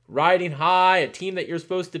 a.m., riding high, a team that you're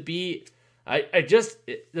supposed to beat. There's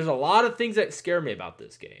a lot of things that scare me about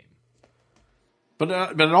this game.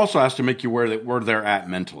 But it also has to make you where they're at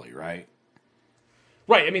mentally, right?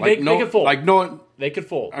 Right. I mean, they could fold. They could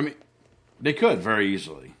fold. I mean, they could very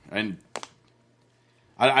easily. And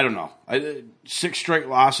I don't know. 6 straight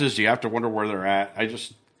losses. You have to wonder where they're at.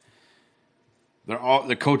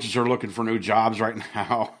 The coaches are looking for new jobs right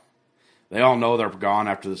now. They all know they're gone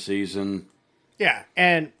after the season. Yeah,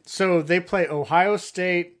 and so they play Ohio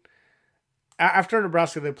State. After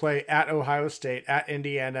Nebraska, they play at Ohio State, at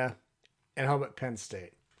Indiana, and home at Penn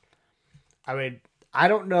State. I mean, I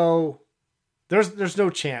don't know. There's no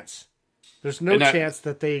chance. There's no chance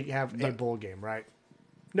that they have a bowl game, right?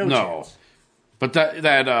 No chance. But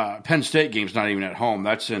that Penn State game's not even at home.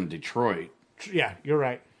 That's in Detroit. Yeah, you're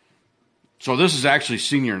right. So this is actually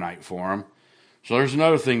senior night for them. So there's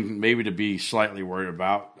another thing maybe to be slightly worried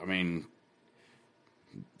about. I mean,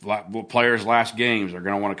 players' last games are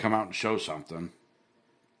going to want to come out and show something.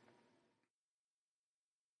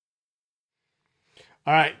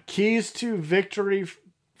 All right, keys to victory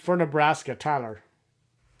for Nebraska, Tyler.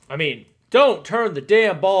 I mean, don't turn the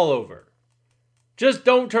damn ball over. Just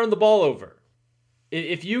don't turn the ball over.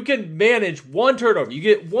 If you can manage one turnover, you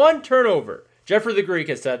get one turnover. Jeffrey the Greek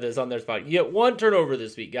has said this on their spot. You get one turnover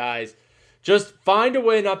this week, guys. Just find a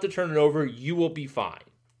way not to turn it over. You will be fine.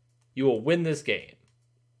 You will win this game.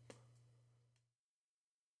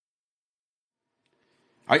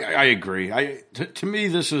 I agree. To me,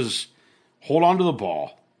 this is hold on to the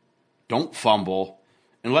ball, don't fumble,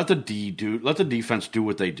 and let the defense do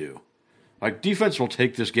what they do. Like, defense will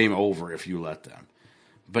take this game over if you let them,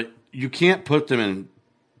 but you can't put them in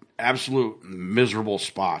absolute miserable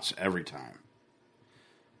spots every time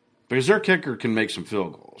because their kicker can make some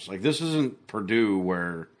field goals. Like, this isn't Purdue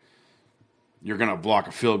where you're going to block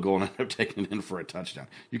a field goal and end up taking it in for a touchdown.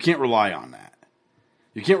 You can't rely on that.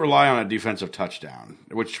 You can't rely on a defensive touchdown,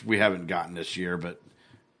 which we haven't gotten this year, but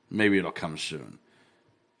maybe it'll come soon.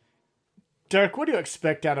 Derek, what do you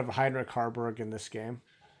expect out of Heinrich Harburg in this game?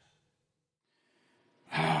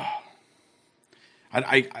 I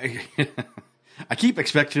keep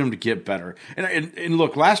expecting him to get better. And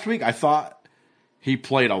look, last week I thought he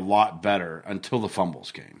played a lot better until the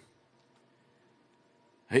fumbles came.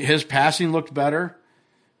 His passing looked better.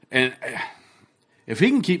 And if he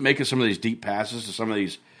can keep making some of these deep passes to some of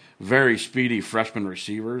these very speedy freshman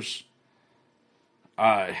receivers,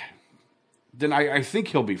 then I think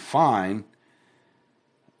he'll be fine.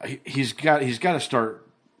 He's got to start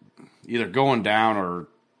either going down or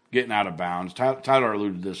getting out of bounds. Tyler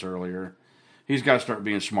alluded to this earlier. He's got to start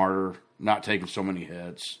being smarter, not taking so many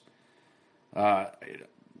hits.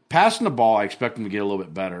 Passing the ball, I expect him to get a little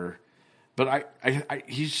bit better, but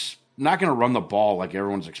he's not going to run the ball like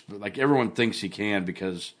everyone thinks he can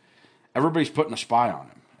because everybody's putting a spy on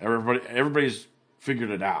him. Everybody's figured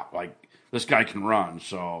it out. Like, this guy can run,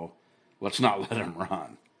 so let's not let him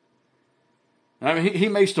run. I mean, he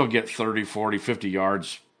may still get 30, 40, 50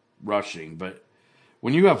 yards rushing, but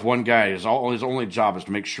when you have one guy, his only job is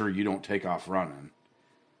to make sure you don't take off running,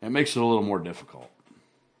 it makes it a little more difficult.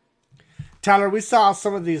 Tyler, we saw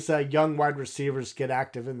some of these young wide receivers get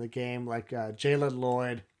active in the game, like Jalen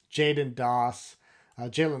Lloyd, Jaden Doss.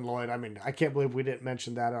 Jalen Lloyd, I mean, I can't believe we didn't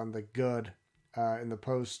mention that on the good in the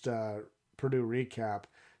post Purdue recap.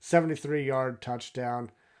 73-yard touchdown.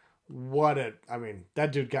 That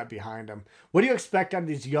dude got behind him. What do you expect out of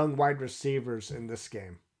these young wide receivers in this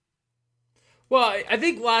game? Well, I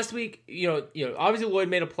think last week, obviously Lloyd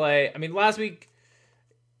made a play. I mean, last week,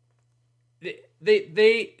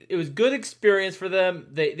 it was good experience for them.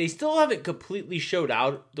 They still haven't completely showed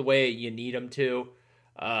out the way you need them to.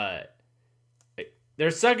 Their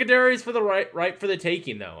secondaries for the right for the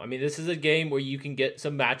taking, though. I mean, this is a game where you can get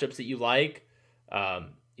some matchups that you like.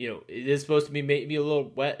 It is supposed to be maybe a little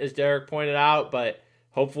wet, as Derek pointed out, but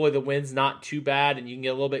hopefully the wind's not too bad and you can get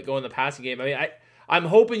a little bit going in the passing game. I mean, I'm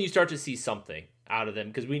hoping you start to see something out of them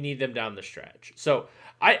because we need them down the stretch. So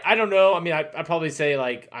I don't know. I mean, I'd probably say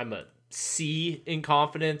like I'm a C in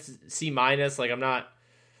confidence, C minus. Like I'm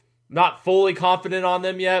not fully confident on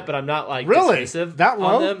them yet, but I'm not like really dismissive that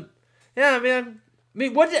low? on them. Yeah, man.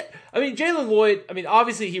 Jalen Lloyd. I mean,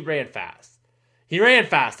 obviously he ran fast. He ran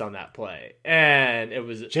fast on that play, and it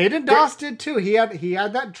was Jaden Doss did too. He had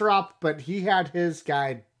that drop, but he had his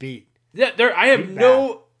guy beat. Yeah, I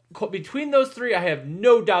have between those three, I have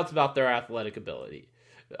no doubts about their athletic ability.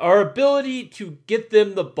 Our ability to get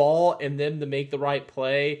them the ball and them to make the right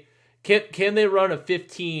play. Can they run a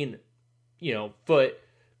 15, foot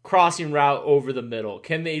crossing route over the middle?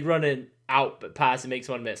 Can they run an out pass and make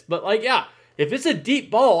someone miss? But like, yeah, if it's a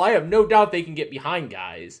deep ball, I have no doubt they can get behind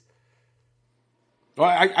guys. Well,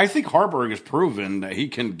 I think Harburg has proven that he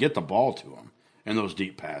can get the ball to him in those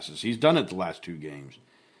deep passes. He's done it the last 2 games.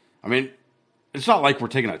 I mean, it's not like we're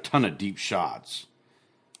taking a ton of deep shots,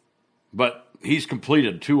 but he's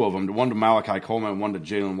completed 2 of them, one to Malachi Coleman and one to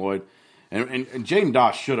Jalen Lloyd. And Jaden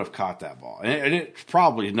Doss should have caught that ball. And it's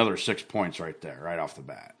probably another 6 points right there, right off the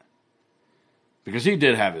bat. Because he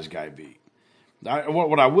did have his guy beat.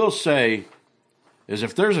 What I will say is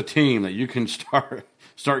if there's a team that you can start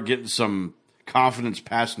getting some confidence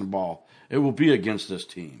passing the ball, it will be against this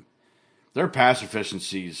team. Their pass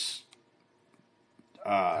efficiencies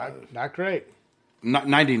not great. Not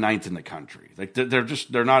 99th in the country. Like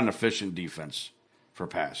they're not an efficient defense for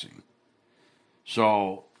passing.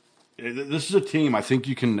 So this is a team I think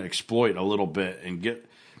you can exploit a little bit and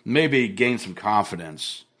gain some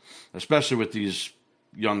confidence, especially with these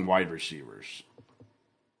young wide receivers.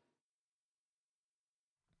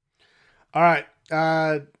 All right.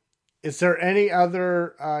 Is there any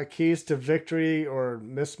other keys to victory or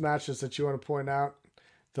mismatches that you want to point out?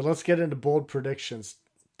 Then let's get into bold predictions.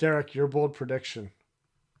 Derek, your bold prediction.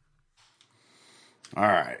 All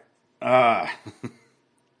right. I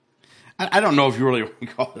don't know if you really want to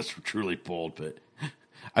call this truly bold, but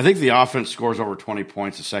I think the offense scores over 20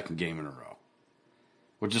 points the second game in a row,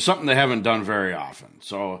 which is something they haven't done very often.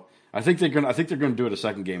 So I think they're going to do it a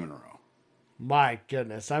second game in a row. My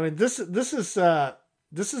goodness. I mean, this is a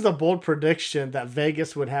bold prediction that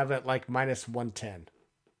Vegas would have at like minus 110.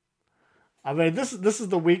 I mean, this is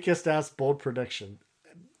the weakest ass bold prediction.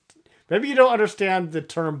 Maybe you don't understand the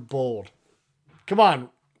term bold. Come on.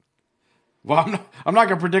 Well, I'm not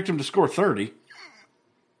going to predict him to score 30.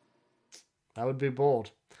 That would be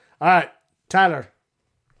bold. All right, Tyler.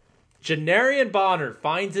 Janarian Bonner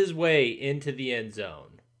finds his way into the end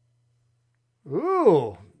zone.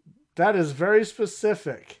 Ooh, that is very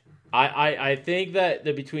specific. I think that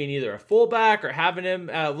between either a fullback or having him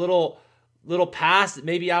at a little pass,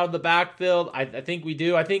 maybe out of the backfield, I think we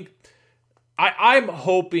do. I think I'm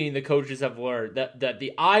hoping the coaches have learned that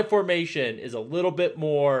the I formation is a little bit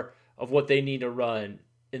more of what they need to run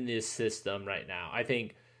in this system right now. I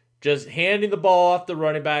think just handing the ball off the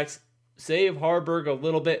running backs, save Harburg a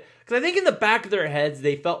little bit. Because I think in the back of their heads,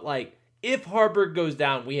 they felt like if Harburg goes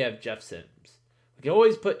down, we have Jeff Sims. We can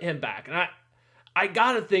always put him back. And I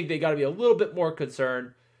got to think they got to be a little bit more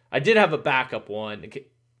concerned. I did have a backup one,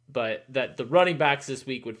 but that the running backs this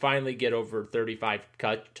week would finally get over 35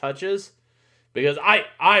 touches. Because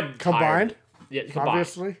I'm combined. Tired. Yeah, combined.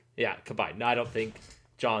 Obviously. Yeah, combined. No, I don't think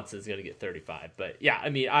Johnson's going to get 35. But yeah, I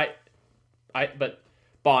mean, but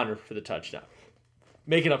Bonner for the touchdown.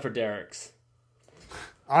 Making up for Derek's.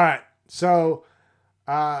 All right. So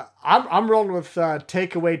I'm rolling with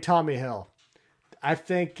takeaway Tommy Hill. I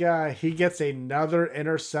think he gets another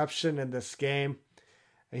interception in this game.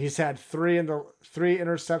 He's had three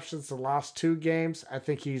interceptions the last 2 games. I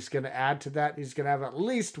think he's going to add to that. He's going to have at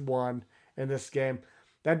least 1 in this game.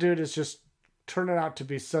 That dude is just turning out to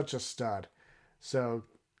be such a stud. So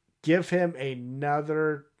give him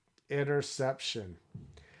another interception.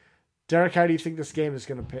 Derek, how do you think this game is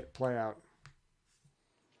going to play out?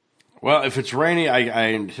 Well, if it's rainy,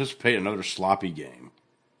 I anticipate another sloppy game.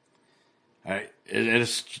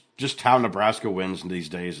 It's just how Nebraska wins these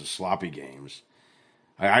days is sloppy games.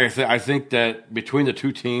 I think that between the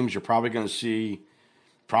 2 teams, you're probably going to see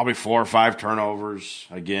probably 4 or 5 turnovers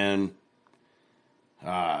again.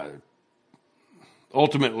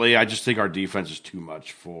 Ultimately, I just think our defense is too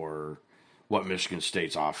much for what Michigan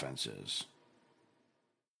State's offense is.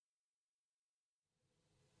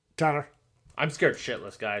 Tyler? I'm scared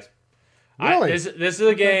shitless, guys. Really? This is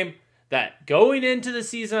a game that going into the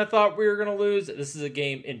season I thought we were going to lose. This is a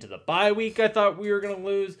game into the bye week I thought we were going to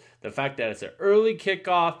lose. The fact that it's an early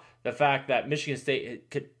kickoff. The fact that Michigan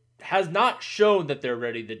State has not shown that they're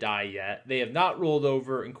ready to die yet. They have not rolled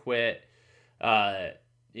over and quit. And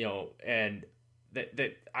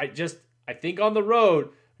I think on the road,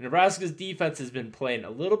 Nebraska's defense has been playing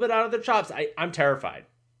a little bit out of their chops. I'm terrified.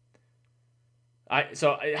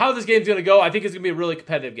 So how this game's going to go, I think it's going to be a really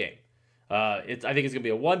competitive game. I think it's going to be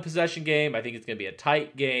a one-possession game. I think it's going to be a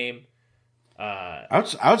tight game.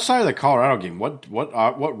 Outside of the Colorado game, what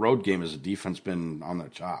road game has the defense been on their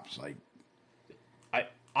chops? Like,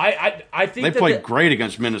 I think they played great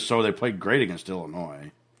against Minnesota. They played great against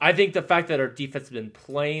Illinois. I think the fact that our defense has been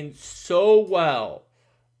playing so well,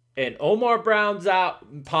 and Omar Brown's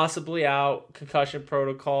out, possibly out, concussion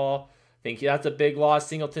protocol. I think that's a big loss.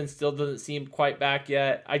 Singleton still doesn't seem quite back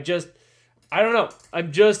yet. I don't know.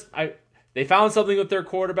 They found something with their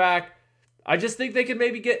quarterback. I just think they could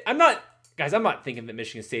maybe get. I'm not thinking that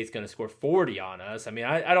Michigan State's going to score 40 on us. I mean,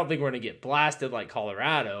 I don't think we're going to get blasted like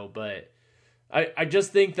Colorado, but I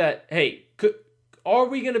just think that, hey, are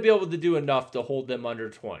we going to be able to do enough to hold them under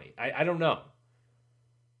 20? I don't know.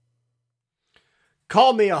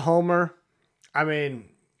 Call me a homer. I mean,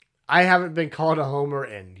 I haven't been called a homer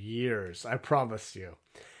in years, I promise you.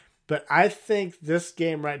 But I think this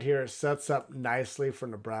game right here sets up nicely for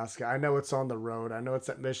Nebraska. I know it's on the road. I know it's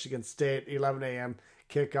at Michigan State, 11 a.m.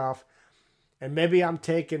 kickoff. And maybe I'm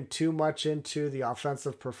taking too much into the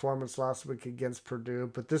offensive performance last week against Purdue,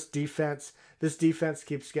 but this defense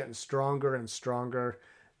keeps getting stronger and stronger.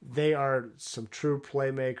 They are some true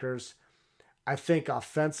playmakers. I think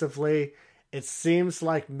offensively, it seems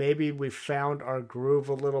like maybe we found our groove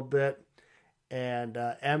a little bit. And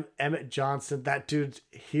Emmett Johnson, that dude,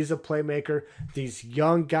 he's a playmaker. These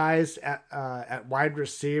young guys at wide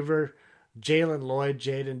receiver, Jalen Lloyd,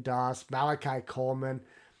 Jaden Doss, Malachi Coleman.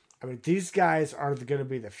 I mean, these guys are going to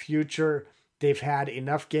be the future. They've had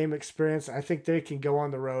enough game experience. I think they can go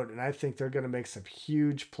on the road, and I think they're going to make some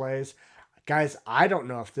huge plays. Guys, I don't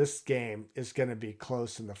know if this game is going to be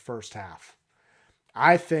close in the first half.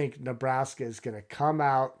 I think Nebraska is going to come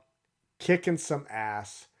out kicking some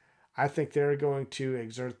ass. I think they're going to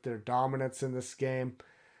exert their dominance in this game.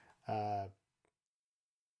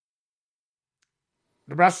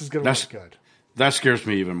 Nebraska's going to look good. That scares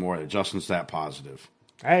me even more that Justin's that positive.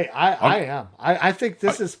 Hey, I am. I think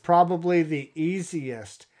this is probably the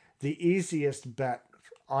easiest bet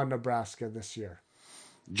on Nebraska this year.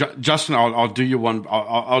 Justin, I'll do you one.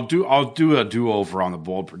 I'll do a do-over on the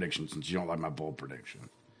bold prediction since you don't like my bold prediction.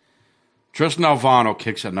 Tristan Alvano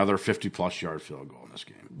kicks another 50-plus yard field goal in this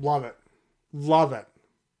game. Love it.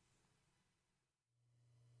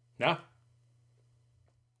 Yeah.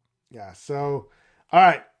 So, all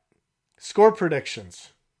right. Score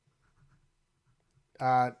predictions.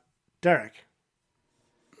 Derek.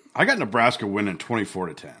 I got Nebraska winning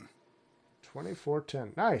 24-10.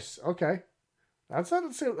 24-10. Nice. Okay. That's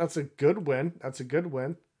a good win. That's a good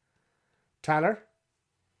win. Tyler?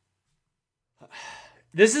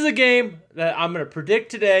 This is a game that I'm going to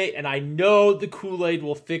predict today, and I know the Kool-Aid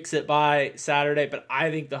will fix it by Saturday, but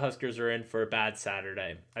I think the Huskers are in for a bad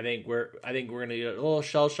Saturday. I think we're going to get a little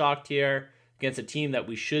shell-shocked here against a team that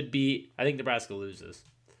we should beat. I think Nebraska loses.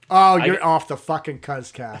 Oh, you're off the fucking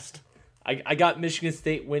Cuzcast. I got Michigan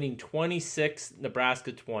State winning 26,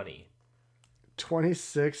 Nebraska 20.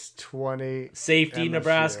 26-20. Safety, MSU.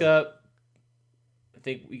 Nebraska. I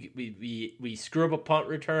think we screw up a punt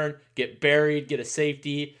return, get buried, get a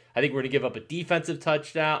safety. I think we're going to give up a defensive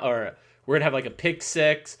touchdown, or we're going to have like a pick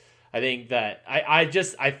six. I think that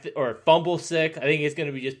or a fumble six. I think it's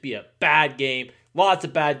going to just be a bad game. Lots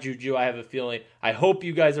of bad juju, I have a feeling. I hope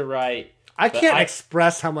you guys are right. I can't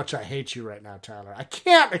express how much I hate you right now, Tyler. I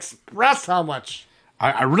can't express how much.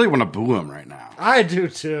 I really want to boo him right now. I do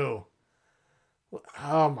too.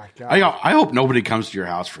 Oh my God. I hope nobody comes to your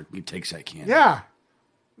house he takes that candy. Yeah.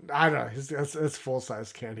 I don't know. It's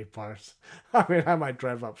full-size candy bars. I mean, I might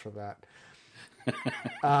drive up for that.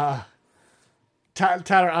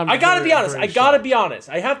 Tyler, I gotta be honest. I gotta be honest.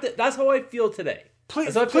 I have to. That's how I feel today.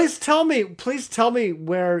 Please tell me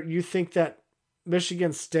where you think that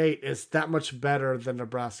Michigan State is that much better than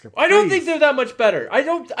Nebraska. Please. I don't think they're that much better. I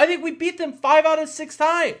think we beat them 5 out of 6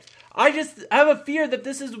 times. I just have a fear that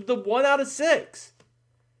this is the 1 out of 6.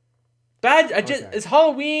 Bad. It's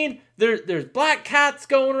Halloween. There's black cats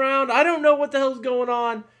going around. I don't know what the hell's going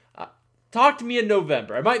on. Talk to me in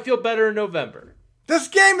November. I might feel better in November. This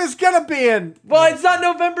game is gonna be in. Well, it's not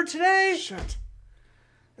November today. Shit.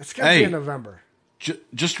 It's gonna be in November.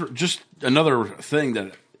 Just another thing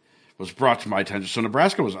that was brought to my attention. So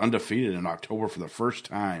Nebraska was undefeated in October for the first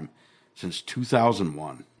time since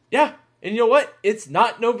 2001. Yeah, and you know what? It's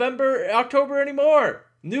not October anymore.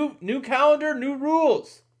 New calendar, new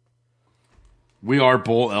rules. We are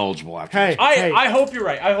bowl eligible after this. I hope you're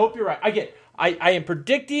right. I am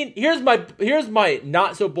predicting. Here's my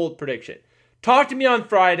not so bold prediction. Talk to me on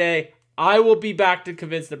Friday. I will be back to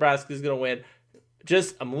convince Nebraska is going to win.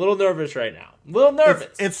 I'm a little nervous right now. A little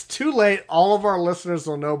nervous. It's too late. All of our listeners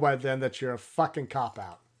will know by then that you're a fucking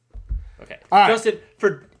cop-out. Okay. All right. Justin,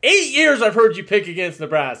 for 8 years I've heard you pick against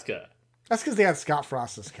Nebraska. That's because they had Scott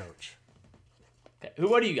Frost as coach. Okay.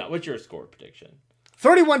 What do you got? What's your score prediction?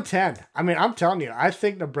 31-10. I mean, I'm telling you, I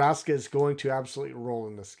think Nebraska is going to absolutely roll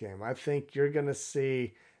in this game. I think you're going to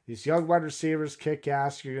see these young wide receivers kick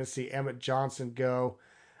ass. You're going to see Emmett Johnson go.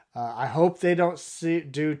 I hope they don't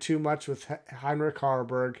do too much with Heinrich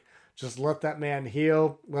Harburg. Just let that man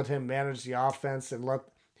heal. Let him manage the offense and let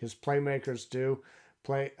his playmakers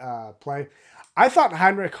play. I thought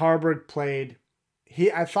Heinrich Harburg played.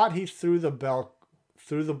 I thought he threw the ball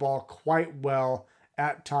quite well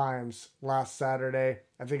at times last Saturday.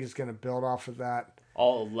 I think he's going to build off of that.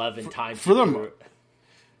 All 11 times for them.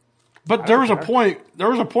 But there was a point. There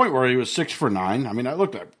was a point where he was 6 for 9. I mean, that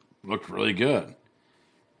looked really good.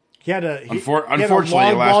 He had a unfortunately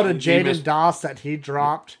long ball to he Jaden missed. Doss that he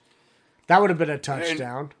dropped. That would have been a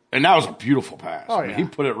touchdown. And that was a beautiful pass. Oh, I mean, he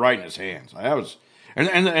put it right in his hands. That was, and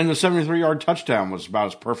the 73-yard touchdown was about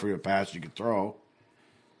as perfect a pass you could throw.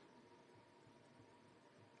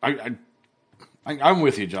 I'm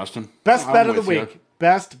with you, Justin. Best I'm bet of the with you. week.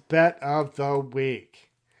 Best bet of the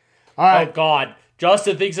week. All right. Oh, God.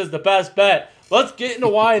 Justin thinks it's the best bet. Let's get into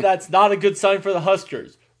why that's not a good sign for the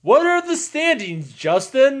Huskers. What are the standings,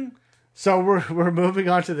 Justin? So we're moving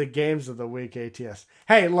on to the games of the week, ATS.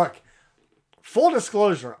 Hey, look, full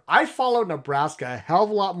disclosure, I follow Nebraska a hell of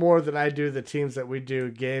a lot more than I do the teams that we do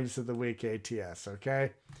games of the week, ATS,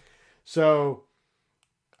 okay? So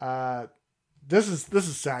this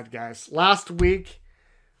is sad, guys. Last week,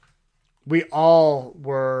 we all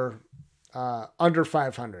were under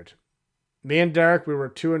 500. Me and Derek, we were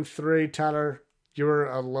 2-3. Tyler, you were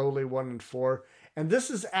a lowly 1-4. And this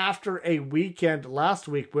is after a weekend last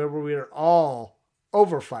week where we were all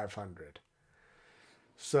over 500.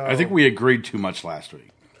 So I think we agreed too much last week.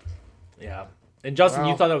 Yeah. And Justin,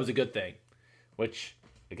 you thought that was a good thing, which,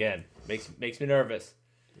 again, makes me nervous.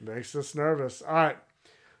 Makes us nervous. All right.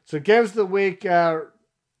 So games of the week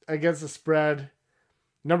against the spread.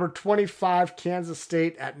 Number 25, Kansas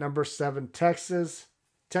State at number 7, Texas.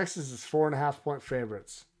 Texas is 4.5-point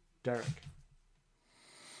favorites. Derek.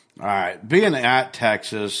 All right, being at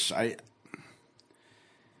Texas,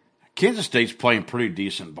 Kansas State's playing pretty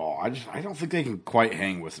decent ball. I don't think they can quite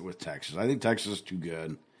hang with Texas. I think Texas is too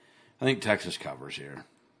good. I think Texas covers here.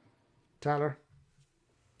 Tyler?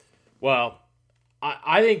 Well,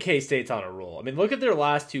 I think K-State's on a roll. I mean, look at their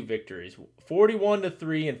last 2 victories,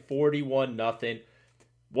 41-3 and 41-0.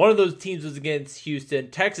 One of those teams was against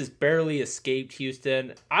Houston. Texas barely escaped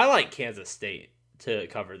Houston. I like Kansas State to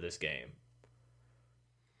cover this game.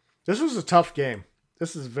 This was a tough game.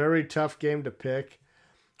 This is a very tough game to pick.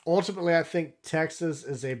 Ultimately, I think Texas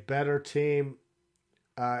is a better team.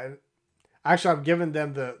 Actually, I'm giving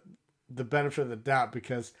them the benefit of the doubt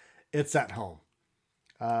because it's at home.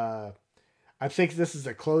 I think this is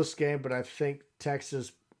a close game, but I think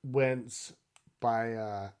Texas wins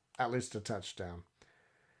by at least a touchdown.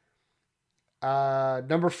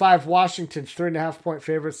 Number 5, Washington, 3.5-point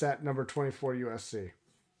favorites at number 24, USC.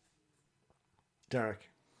 Derek.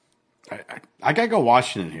 I got to go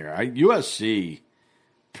Washington here. USC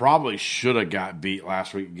probably should have got beat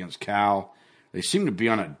last week against Cal. They seem to be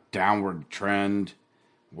on a downward trend.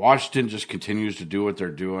 Washington just continues to do what they're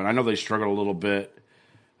doing. I know they struggled a little bit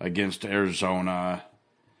against Arizona.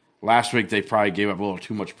 Last week they probably gave up a little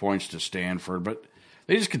too much points to Stanford, but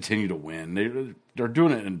they just continue to win. They're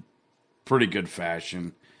doing it in pretty good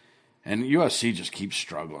fashion. And USC just keeps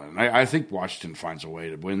struggling. I think Washington finds a way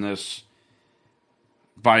to win this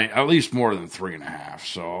by at least more than 3.5.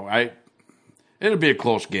 So it'll be a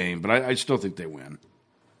close game, but I still think they win.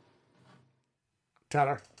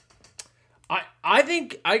 Tyler? I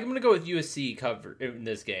think I'm going to go with USC cover in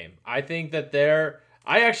this game. I think that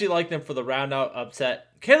I actually like them for the round out upset.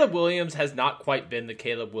 Caleb Williams has not quite been the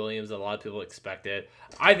Caleb Williams that a lot of people expected.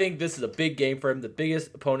 I think this is a big game for him, the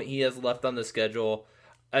biggest opponent he has left on the schedule.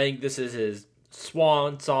 I think this is his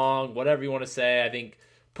swan song, whatever you want to say. I think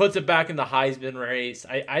puts it back in the Heisman race.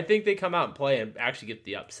 I think they come out and play and actually get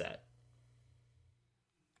the upset.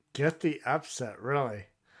 Get the upset, really?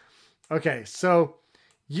 Okay, so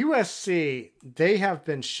USC, they have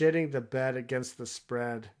been shitting the bed against the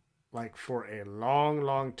spread like for a long,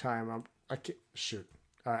 long time. I'm not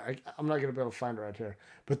going to be able to find it right here.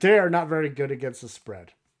 But they are not very good against the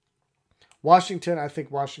spread. Washington, I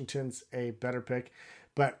think Washington's a better pick.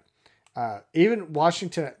 But even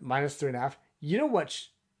Washington at minus 3.5, you know what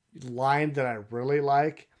line that I really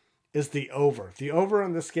like is the over. The over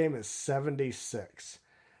in this game is 76.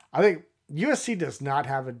 I think USC does not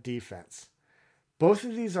have a defense. Both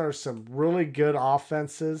of these are some really good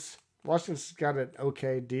offenses. Washington's got an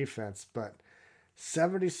okay defense, but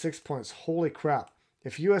 76 points. Holy crap.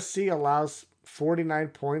 If USC allows 49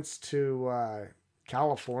 points to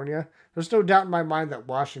California, there's no doubt in my mind that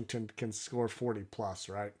Washington can score 40 plus,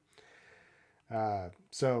 right?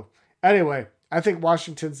 So anyway, I think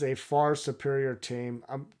Washington's a far superior team.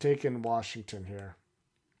 I'm taking Washington here.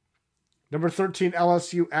 Number 13,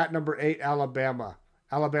 LSU at number 8, Alabama.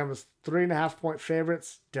 Alabama's 3.5-point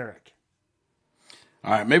favorites. Derek.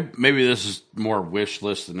 All right, maybe this is more wish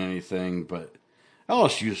list than anything, but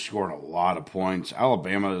LSU's scoring a lot of points.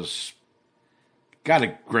 Alabama's got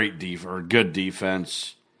a good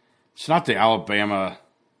defense. It's not the Alabama.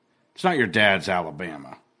 It's not your dad's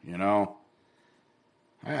Alabama, you know.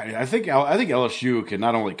 I think LSU can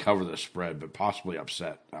not only cover the spread but possibly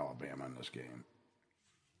upset Alabama in this game.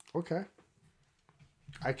 Okay,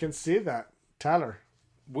 I can see that. Tyler.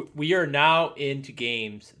 We are now into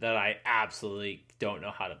games that I absolutely don't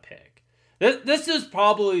know how to pick. This is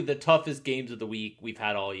probably the toughest games of the week we've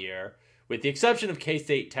had all year. With the exception of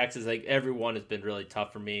K-State, Texas, like everyone has been really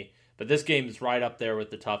tough for me. But this game is right up there with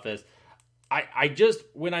the toughest. I just,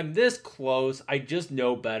 when I'm this close, I just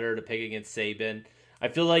know better to pick against Saban. I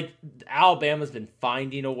feel like Alabama's been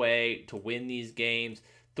finding a way to win these games.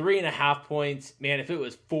 3.5 points. Man, if it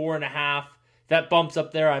was 4.5, that bumps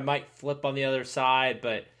up there, I might flip on the other side,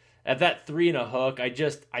 but at that 3 and a hook, I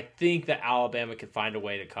think that Alabama can find a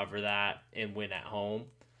way to cover that and win at home.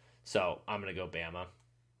 So I'm going to go Bama.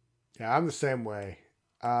 Yeah, I'm the same way.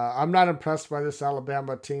 I'm not impressed by this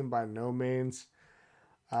Alabama team by no means,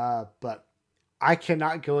 but I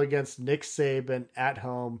cannot go against Nick Saban at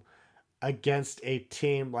home against a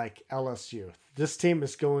team like LSU. This team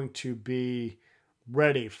is going to be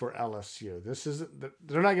ready for LSU.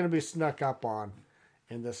 They're not going to be snuck up on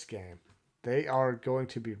in this game. They are going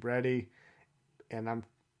to be ready, and I'm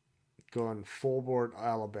going full board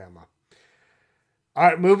Alabama. All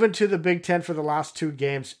right, moving to the Big Ten for the last two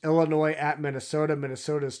games. Illinois at Minnesota.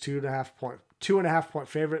 Minnesota's 2.5 point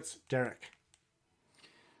favorites. Derek.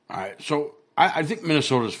 All right, so I think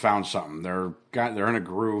Minnesota's found something. They're in a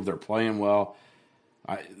groove. They're playing well.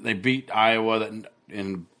 They beat Iowa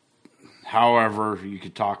in however you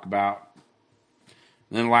could talk about.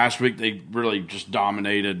 And then last week they really just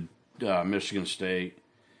dominated Michigan State.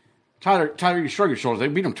 Tyler, you shrug your shoulders. They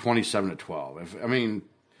beat them 27-12.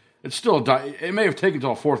 It's still it may have taken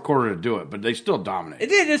till the fourth quarter to do it, but they still dominated. It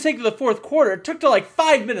didn't just take to the fourth quarter. It took to like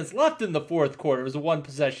 5 minutes left in the fourth quarter. It was a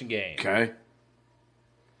one-possession game. Okay.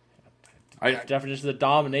 Definition of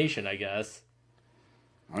domination, I guess.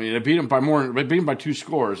 They beat them by more. They beat them by 2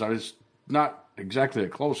 scores. It's not exactly a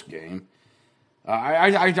close game.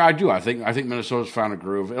 I do. I think Minnesota's found a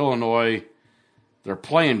groove. Illinois, they're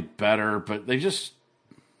playing better, but they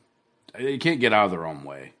can't get out of their own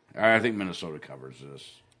way. I think Minnesota covers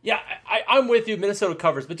this. Yeah, I'm with you. Minnesota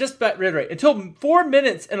covers, but just reiterate, until 4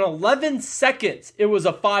 minutes and 11 seconds, it was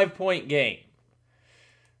a 5-point game.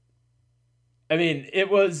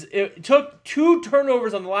 It took 2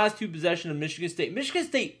 turnovers on the last 2 possessions of Michigan State. Michigan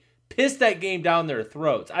State pissed that game down their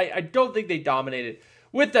throats. I don't think they dominated.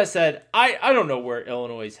 With that said, I don't know where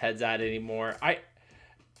Illinois' head's at anymore. I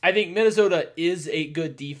think Minnesota is a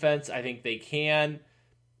good defense. I think they can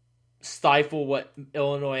stifle what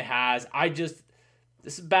Illinois has.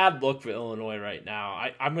 This is a bad look for Illinois right now.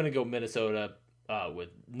 I'm going to go Minnesota with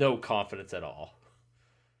no confidence at all.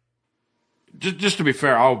 Just to be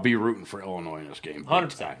fair, I'll be rooting for Illinois in this game.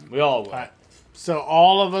 100%. We all will. So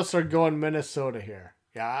all of us are going Minnesota here.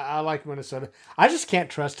 Yeah, I like Minnesota. I just can't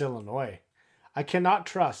trust Illinois. I cannot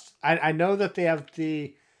trust. I know that they have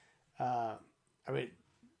the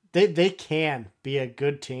they can be a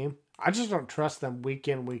good team. I just don't trust them week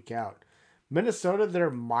in, week out. Minnesota, they're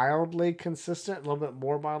mildly consistent, a little bit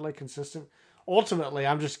more mildly consistent. Ultimately,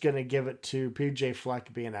 I'm just going to give it to PJ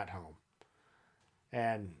Fleck being at home.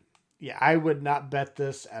 And, yeah, I would not bet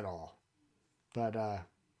this at all. But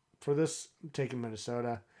for this, I'm taking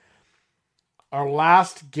Minnesota. Our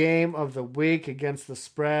last game of the week against the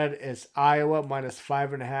spread is Iowa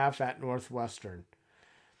 -5.5 at Northwestern.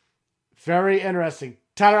 Very interesting.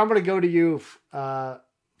 Tyler, I'm going to go to you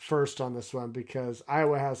first on this one because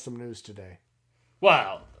Iowa has some news today.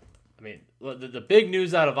 Well, the big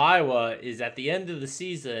news out of Iowa is at the end of the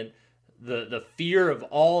season, the fear of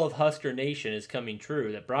all of Husker Nation is coming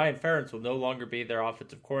true, that Brian Ferentz will no longer be their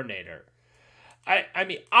offensive coordinator.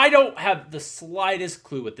 I don't have the slightest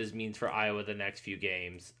clue what this means for Iowa the next few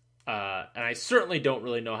games. And I certainly don't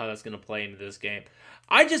really know how that's going to play into this game.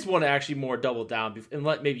 I just want to actually more double down and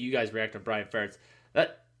let maybe you guys react on Brian Ferentz.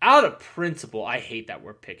 That out of principle, I hate that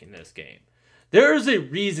we're picking this game. There's a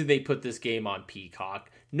reason they put this game on Peacock.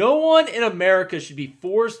 No one in America should be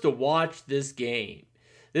forced to watch this game.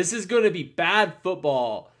 This is going to be bad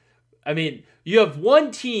football. I mean, you have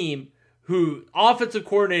one team who offensive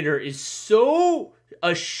coordinator is so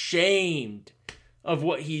ashamed of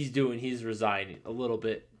what he's doing. He's resigning a little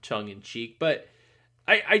bit tongue in cheek, but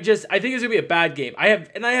I think it's going to be a bad game. I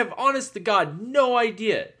have honest to God no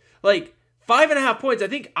idea. Like 5.5 points. I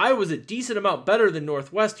think I was a decent amount better than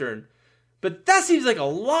Northwestern. But that seems like a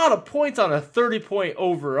lot of points on a 30-point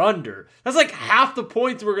over-under. That's like half the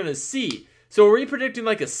points we're going to see. So are we predicting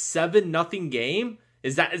like a 7-0 game?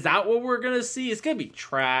 Is that what we're going to see? It's going to be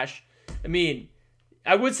trash. I mean,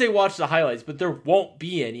 I would say watch the highlights, but there won't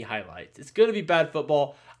be any highlights. It's going to be bad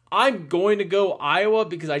football. I'm going to go Iowa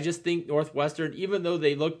because I just think Northwestern, even though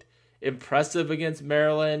they looked impressive against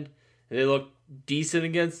Maryland, and they looked decent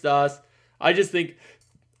against us, I just think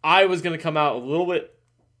Iowa's going to come out a little bit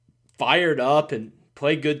fired up and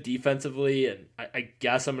play good defensively, and I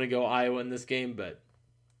guess I'm going to go Iowa in this game, but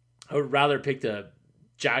I would rather pick the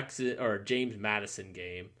Jackson or James Madison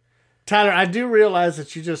game. Tyler, I do realize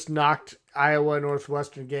that you just knocked Iowa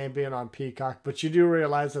Northwestern game being on Peacock, but you do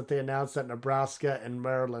realize that they announced that Nebraska and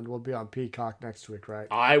Maryland will be on Peacock next week, right?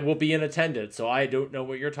 I will be in attendance, so I don't know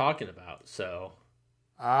what you're talking about. So,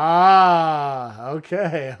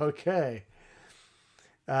 okay.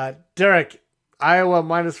 Derek, Iowa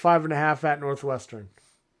 -5.5 at Northwestern.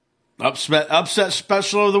 Upset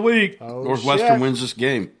special of the week. Oh, Northwestern shit. wins this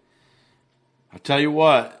game. I'll tell you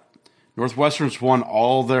what, Northwestern's won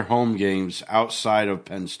all their home games outside of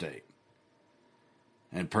Penn State.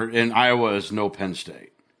 And Iowa is no Penn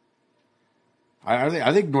State.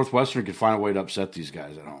 I think Northwestern could find a way to upset these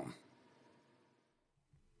guys at home.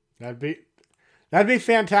 That'd be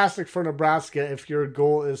fantastic for Nebraska if your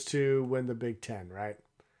goal is to win the Big Ten, right?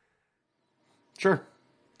 Sure.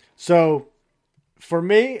 So, for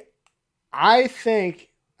me, I think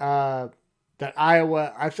that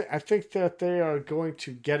Iowa, I think that they are going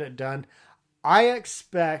to get it done. I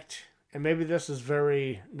expect, and maybe this is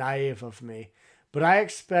very naive of me, but I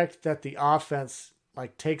expect that the offense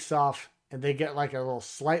like takes off and they get like a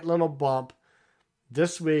slight little bump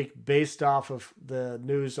this week based off of the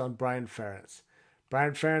news on Brian Ferentz.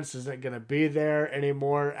 Brian Ferentz isn't going to be there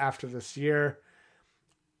anymore after this year.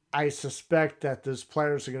 I suspect that those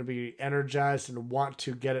players are going to be energized and want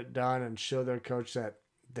to get it done and show their coach that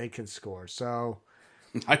they can score. So,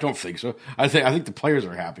 I don't think so. I think the players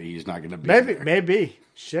are happy he's not going to be there. Maybe.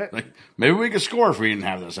 Shit. Like, maybe we could score if we didn't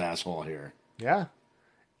have this asshole here. Yeah.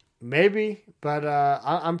 Maybe. But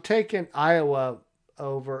I'm taking Iowa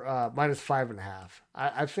over -5.5.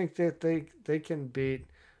 I think that they can beat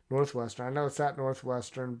Northwestern. I know it's at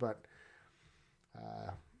Northwestern, but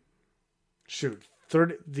shoot.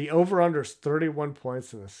 The over-under is 31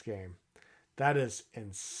 points in this game. That is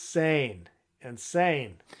insane.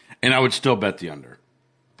 Insane. And I would still bet the under.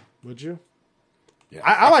 Would you? Yeah.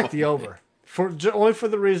 I like the over. Only for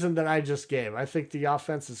the reason that I just gave. I think the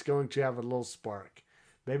offense is going to have a little spark.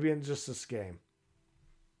 Maybe in just this game.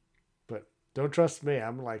 But don't trust me.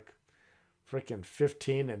 I'm like freaking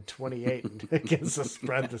 15-28 against the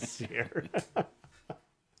spread this year.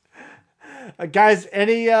 Guys,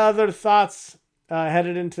 any other thoughts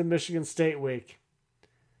headed into Michigan State week?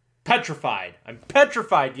 petrified. I'm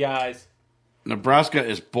petrified, guys. Nebraska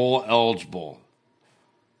is bowl eligible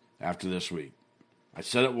after this week. I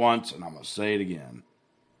said it once, and I'm going to say it again.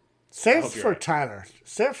 Say it for Tyler.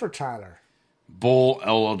 Say it for Tyler. Bowl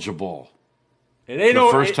eligible. It ain't the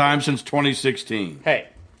first time since 2016. Hey,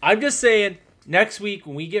 I'm just saying, next week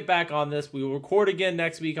when we get back on this, we will record again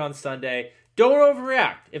next week on Sunday. Don't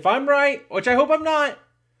overreact. If I'm right, which I hope I'm not,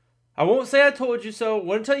 I won't say I told you so. I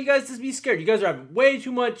wouldn't tell you guys to be scared. You guys are having way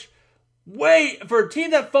too much. For a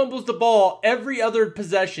team that fumbles the ball every other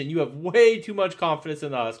possession, you have way too much confidence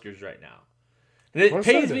in the Huskers right now. And it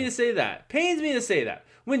pains me to say that. Pains me to say that.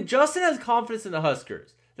 When Justin has confidence in the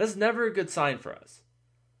Huskers, that's never a good sign for us.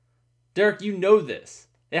 Derek, you know this.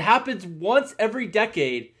 It happens once every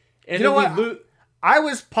decade. And you know what? I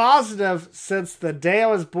was positive since the day I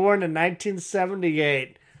was born in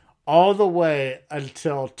 1978 all the way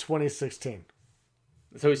until 2016.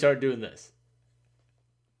 So we started doing this.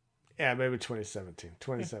 Yeah, maybe 2017.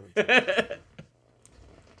 2017.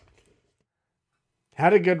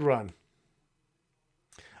 Had a good run.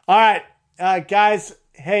 All right, guys.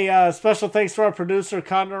 Hey, special thanks to our producer,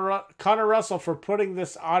 Connor Russell, for putting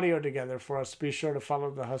this audio together for us. Be sure to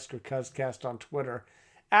follow the Husker Cuzcast on Twitter,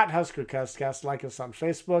 @Husker Cuzcast. Like us on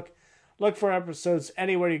Facebook. Look for episodes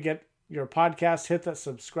anywhere you get your podcast. Hit that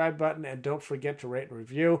subscribe button, and don't forget to rate and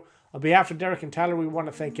review. On behalf of Derek and Tyler, we want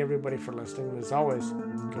to thank everybody for listening. And as always,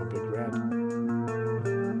 go Big Red.